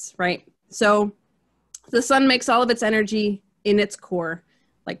points, right? So the sun makes all of its energy in its core,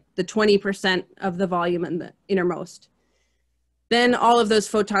 like the 20% of the volume in the innermost. Then all of those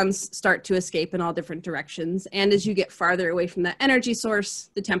photons start to escape in all different directions. And as you get farther away from that energy source,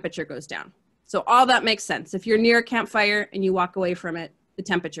 the temperature goes down. So all that makes sense. If you're near a campfire and you walk away from it, the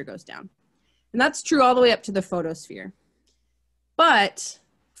temperature goes down. And that's true all the way up to the photosphere. But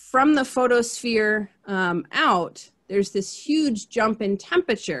from the photosphere out, there's this huge jump in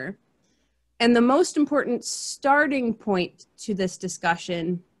temperature. And the most important starting point to this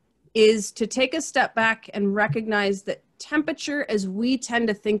discussion is to take a step back and recognize that temperature, as we tend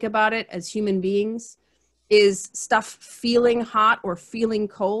to think about it as human beings, is stuff feeling hot or feeling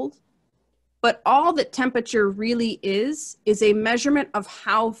cold. But all that temperature really is a measurement of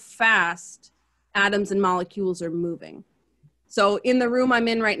how fast atoms and molecules are moving. So in the room I'm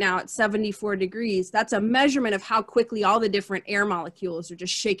in right now at 74 degrees, that's a measurement of how quickly all the different air molecules are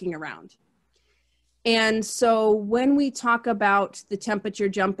just shaking around. And so when we talk about the temperature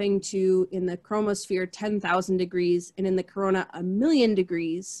jumping to, in the chromosphere, 10,000 degrees, and in the corona, 1,000,000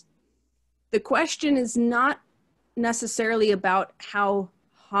 degrees, the question is not necessarily about how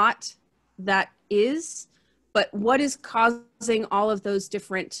hot that is, but what is causing all of those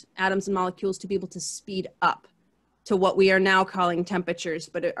different atoms and molecules to be able to speed up to what we are now calling temperatures,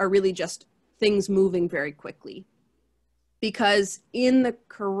 but are really just things moving very quickly. Because in the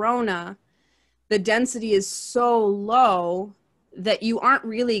corona, the density is so low that you aren't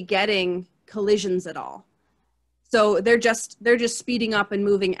really getting collisions at all. So they're just speeding up and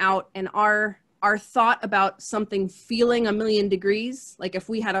moving out. And our thought about something feeling 1,000,000 degrees, like if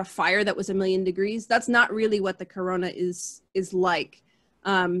we had a fire that was 1,000,000 degrees, that's not really what the corona is like.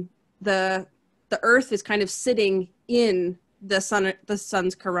 The Earth is kind of sitting in the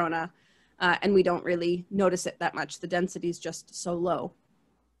sun's corona, and we don't really notice it that much. The density is just so low.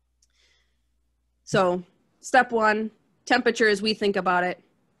 So step one, temperature as we think about it,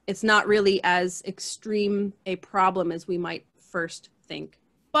 it's not really as extreme a problem as we might first think,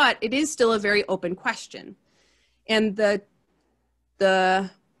 but it is still a very open question. And the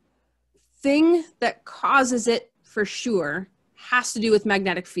thing that causes it for sure has to do with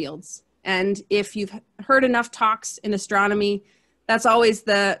magnetic fields. And if you've heard enough talks in astronomy, that's always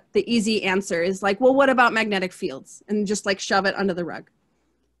the easy answer is like, well, what about magnetic fields? And just like shove it under the rug.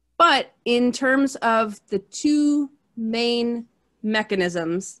 But in terms of the two main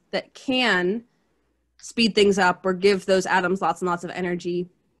mechanisms that can speed things up or give those atoms lots and lots of energy,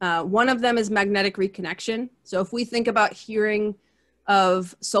 one of them is magnetic reconnection. So if we think about hearing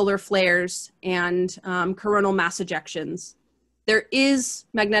of solar flares and coronal mass ejections, there is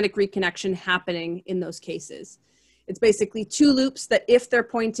magnetic reconnection happening in those cases. It's basically two loops that if they're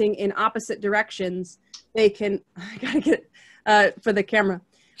pointing in opposite directions, they can, I gotta get for the camera.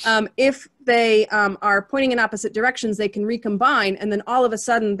 If they are pointing in opposite directions, they can recombine, and then all of a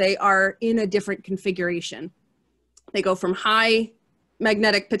sudden they are in a different configuration. They go from high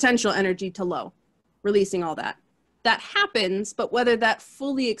magnetic potential energy to low, releasing all that. That happens, but whether that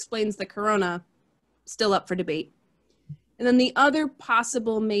fully explains the corona, still up for debate. And then the other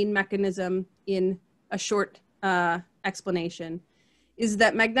possible main mechanism in a short explanation is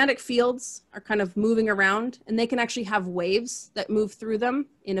that magnetic fields are kind of moving around, and they can actually have waves that move through them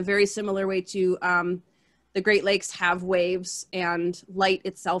in a very similar way to the Great Lakes have waves, and light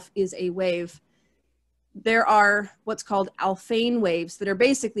itself is a wave. There are what's called Alfvén waves that are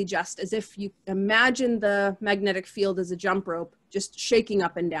basically just as if you imagine the magnetic field as a jump rope, just shaking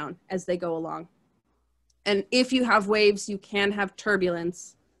up and down as they go along. And if you have waves, you can have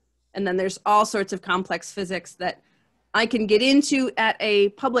turbulence. And then there's all sorts of complex physics that I can get into at a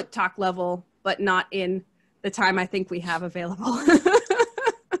public talk level, but not in the time I think we have available.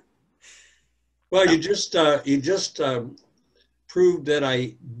 Well, you just proved that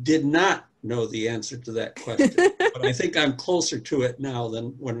I did not know the answer to that question, but I think I'm closer to it now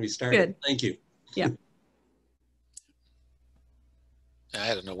than when we started. Good. Thank you. Yeah. I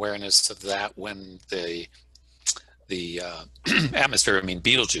had an awareness of that when the atmosphere, I mean,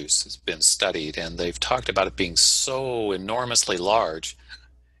 Betelgeuse has been studied, and they've talked about it being so enormously large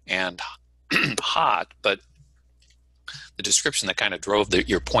and hot, but the description that kind of drove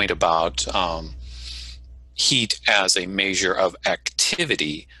your point about heat as a measure of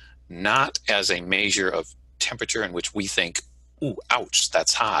activity, not as a measure of temperature in which we think, ooh, ouch,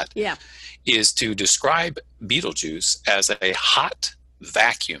 that's hot, yeah, is to describe Betelgeuse as a hot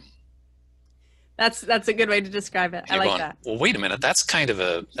vacuum. That's a good way to describe it. I like that. Well, wait a minute. That's kind of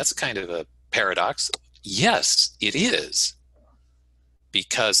a paradox. Yes, it is,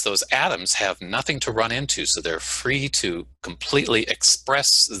 because those atoms have nothing to run into, so they're free to completely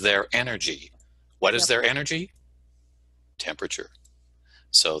express their energy. What is their energy? Temperature.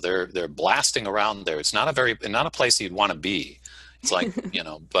 So they're blasting around there. It's not a place you'd want to be. It's like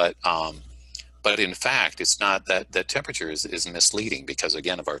but in fact, it's not that temperature is misleading because,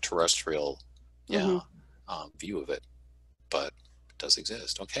 again, of our terrestrial view of it, but it does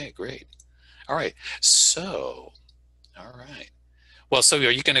exist. Okay, great. All right. So, all right. Well, so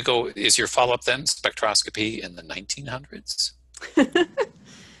are you going to go, is your follow-up then spectroscopy in the 1900s?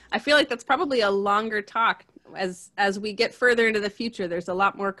 I feel like that's probably a longer talk. As we get further into the future, there's a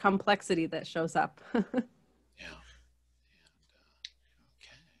lot more complexity that shows up.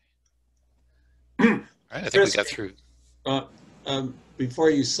 Yeah. right, I think Chris, we got through. Before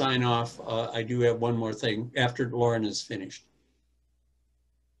you sign off, I do have one more thing after Lauren is finished.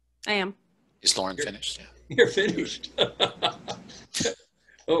 I am. Is Lauren finished? Yeah. You're finished.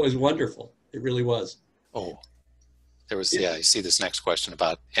 Oh, it was wonderful. It really was. Oh, there was, yeah, you see this next question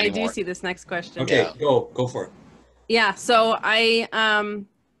about any I do more. see this next question. Okay, Yeah. go for it. Yeah, so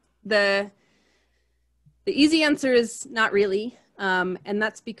the easy answer is not really. And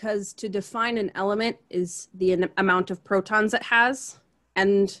that's because to define an element is the amount of protons it has,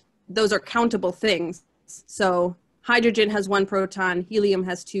 and those are countable things. So hydrogen has 1 proton, helium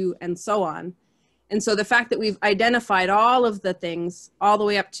has 2, and so on. And so the fact that we've identified all of the things all the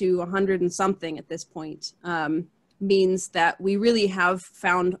way up to 100 and something at this point means that we really have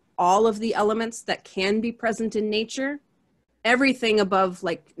found all of the elements that can be present in nature. Everything above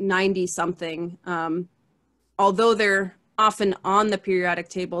like 90 something, although they're often on the periodic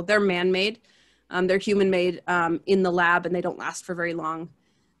table, they're man-made, they're human-made in the lab, and they don't last for very long.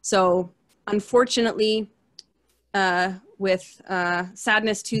 So unfortunately, with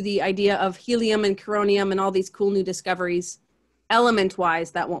sadness to the idea of helium and coronium and all these cool new discoveries,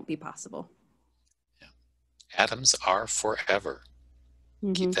 element-wise, that won't be possible. Yeah. Atoms are forever.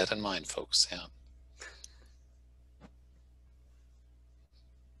 Mm-hmm. Keep that in mind, folks. Yeah.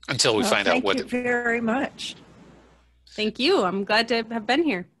 Until we find out what. Thank you very much. Thank you. I'm glad to have been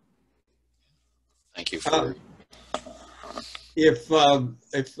here. Thank you for. If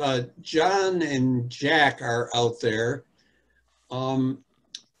John and Jack are out there,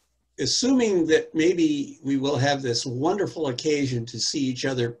 assuming that maybe we will have this wonderful occasion to see each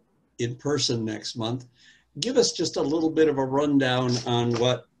other in person next month, give us just a little bit of a rundown on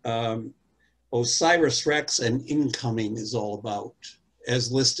what OSIRIS-REx and incoming is all about, as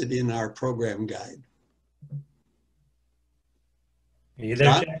listed in our program guide. Are you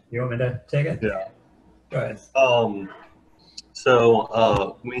there, Jack? You want me to take it? Yeah. Go ahead.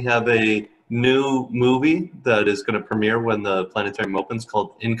 So we have a new movie that is going to premiere when the planetarium opens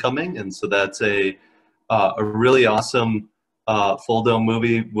called Incoming, and so that's a really awesome full dome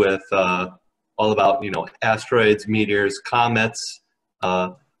movie with all about asteroids, meteors, comets,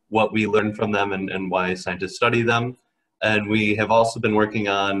 what we learn from them and why scientists study them. And we have also been working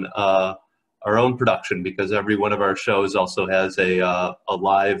on our own production, because every one of our shows also has a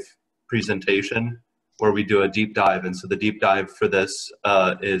live presentation where we do a deep dive. And so the deep dive for this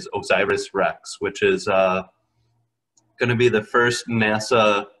is OSIRIS-REx, which is going to be the first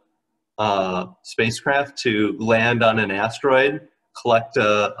NASA spacecraft to land on an asteroid, collect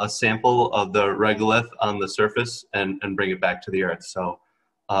a sample of the regolith on the surface, and bring it back to the Earth. So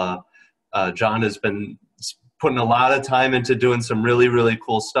John has been putting a lot of time into doing some really, really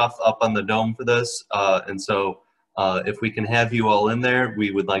cool stuff up on the dome for this. And so if we can have you all in there, we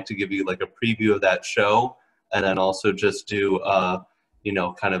would like to give you like a preview of that show, and then also just do,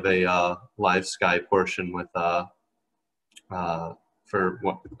 kind of a live sky portion with for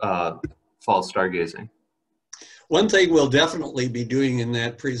fall stargazing. One thing we'll definitely be doing in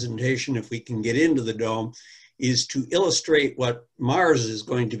that presentation, if we can get into the dome, is to illustrate what Mars is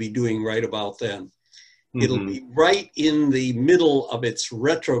going to be doing right about then. Mm-hmm. It'll be right in the middle of its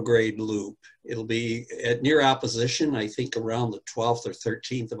retrograde loop. It'll be at near opposition, I think around the 12th or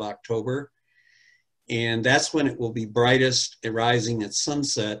 13th of October. And that's when it will be brightest, rising at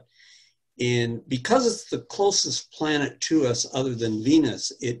sunset. And because it's the closest planet to us other than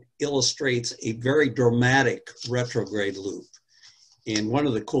Venus, it illustrates a very dramatic retrograde loop. And one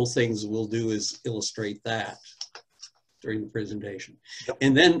of the cool things we'll do is illustrate that during the presentation. Yep.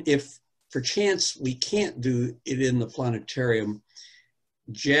 And then if perchance we can't do it in the planetarium,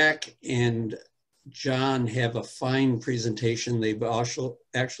 Jack and John have a fine presentation they've also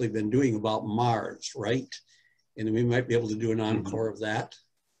actually been doing about Mars, right? And we might be able to do an encore of that.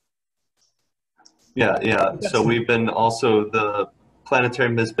 Yeah. So we've been also, the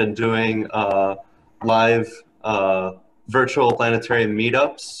planetarium has been doing live virtual planetarium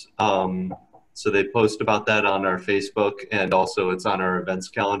meetups. So they post about that on our Facebook, and also it's on our events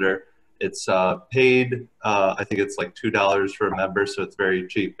calendar. It's paid. I think it's like $2 for a member, so it's very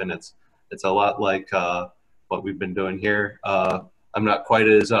cheap, and it's a lot like what we've been doing here. I'm not quite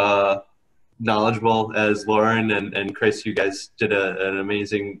as knowledgeable as Lauren and Chris. You guys did an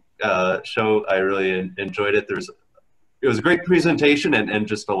amazing show. I really enjoyed it. It was a great presentation and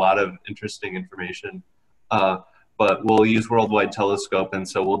just a lot of interesting information. But we'll use Worldwide Telescope, and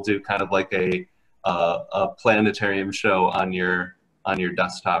so we'll do kind of like a planetarium show on your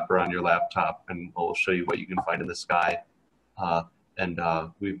desktop or on your laptop, and we'll show you what you can find in the sky. And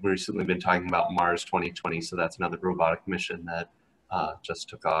we've recently been talking about Mars 2020, so that's another robotic mission that just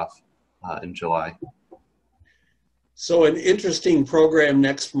took off in July. So an interesting program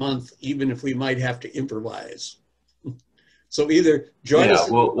next month, even if we might have to improvise. So either join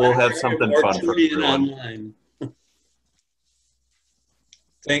us. We'll have something or fun for everyone. Online.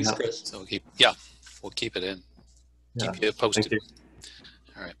 Thanks, Chris. So we'll keep it in. Keep you posted. Thank you.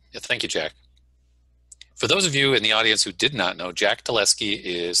 All right. Yeah, thank you, Jack. For those of you in the audience who did not know, Jack Teleski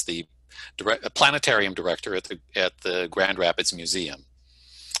is the planetarium director at the Grand Rapids Museum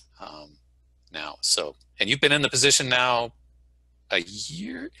now. So, and you've been in the position now a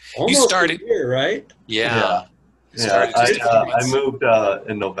year. Almost you started a year, right? Yeah. I moved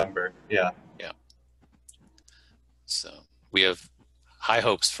in November. Yeah. So we have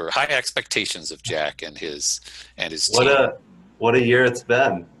high expectations of Jack and his What team. What a year it's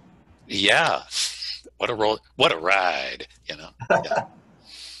been. Yeah. What a ride, you know. Yeah.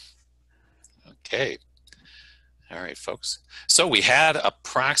 Okay. All right, folks. So we had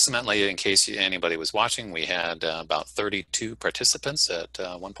approximately, in case anybody was watching, we had about 32 participants at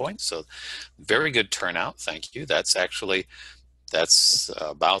one point. So very good turnout. Thank you. That's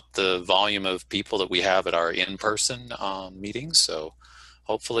about the volume of people that we have at our in-person meetings. So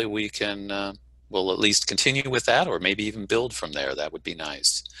hopefully we can, we'll at least continue with that, or maybe even build from there. That would be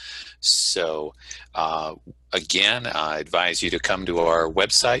nice. So again, I advise you to come to our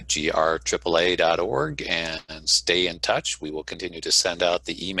website, grAAA.org, and stay in touch. We will continue to send out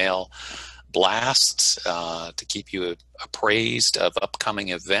the email blasts to keep you appraised of upcoming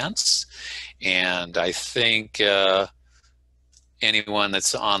events. And I think anyone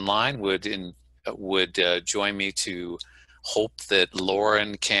that's online would join me to hope that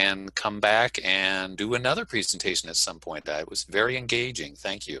Lauren can come back and do another presentation at some point. It was very engaging.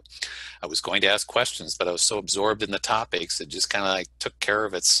 Thank you. I was going to ask questions, but I was so absorbed in the topics, it just kind of like took care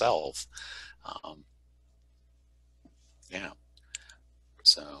of itself. Yeah.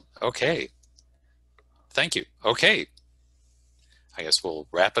 So, okay. Thank you. Okay. I guess we'll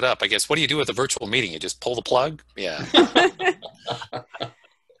wrap it up. I guess, what do you do with a virtual meeting? You just pull the plug? Yeah.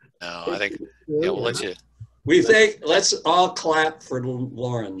 No, I think, yeah, we'll let you. We think, let's all clap for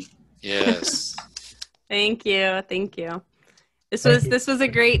Lauren. Yes. Thank you. Thank you. This was a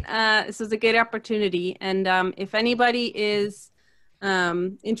great opportunity. And if anybody is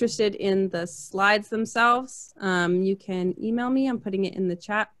interested in the slides themselves, you can email me. I'm putting it in the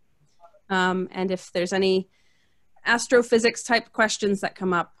chat. And if there's any astrophysics type questions that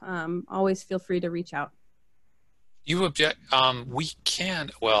come up, always feel free to reach out. You object? We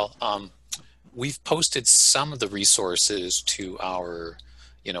can. Well, we've posted some of the resources to our,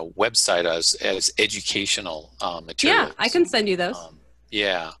 website as educational materials. Yeah, I can send you those.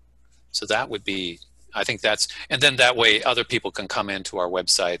 Yeah, so that would be. I think that's, and then that way other people can come into our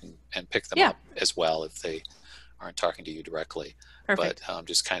website and pick them up as well if they aren't talking to you directly. Perfect. But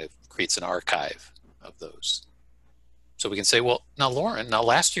just kind of creates an archive of those. So we can say, well, now Lauren,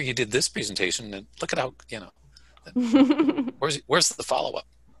 last year you did this presentation, and look at how, where's the follow-up,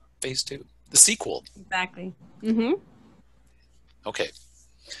 phase 2, the sequel. Exactly. Mm-hmm. Okay.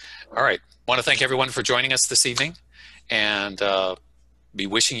 All right. Want to thank everyone for joining us this evening, and be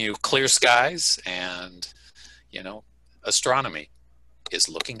wishing you clear skies, and, astronomy is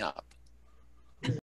looking up.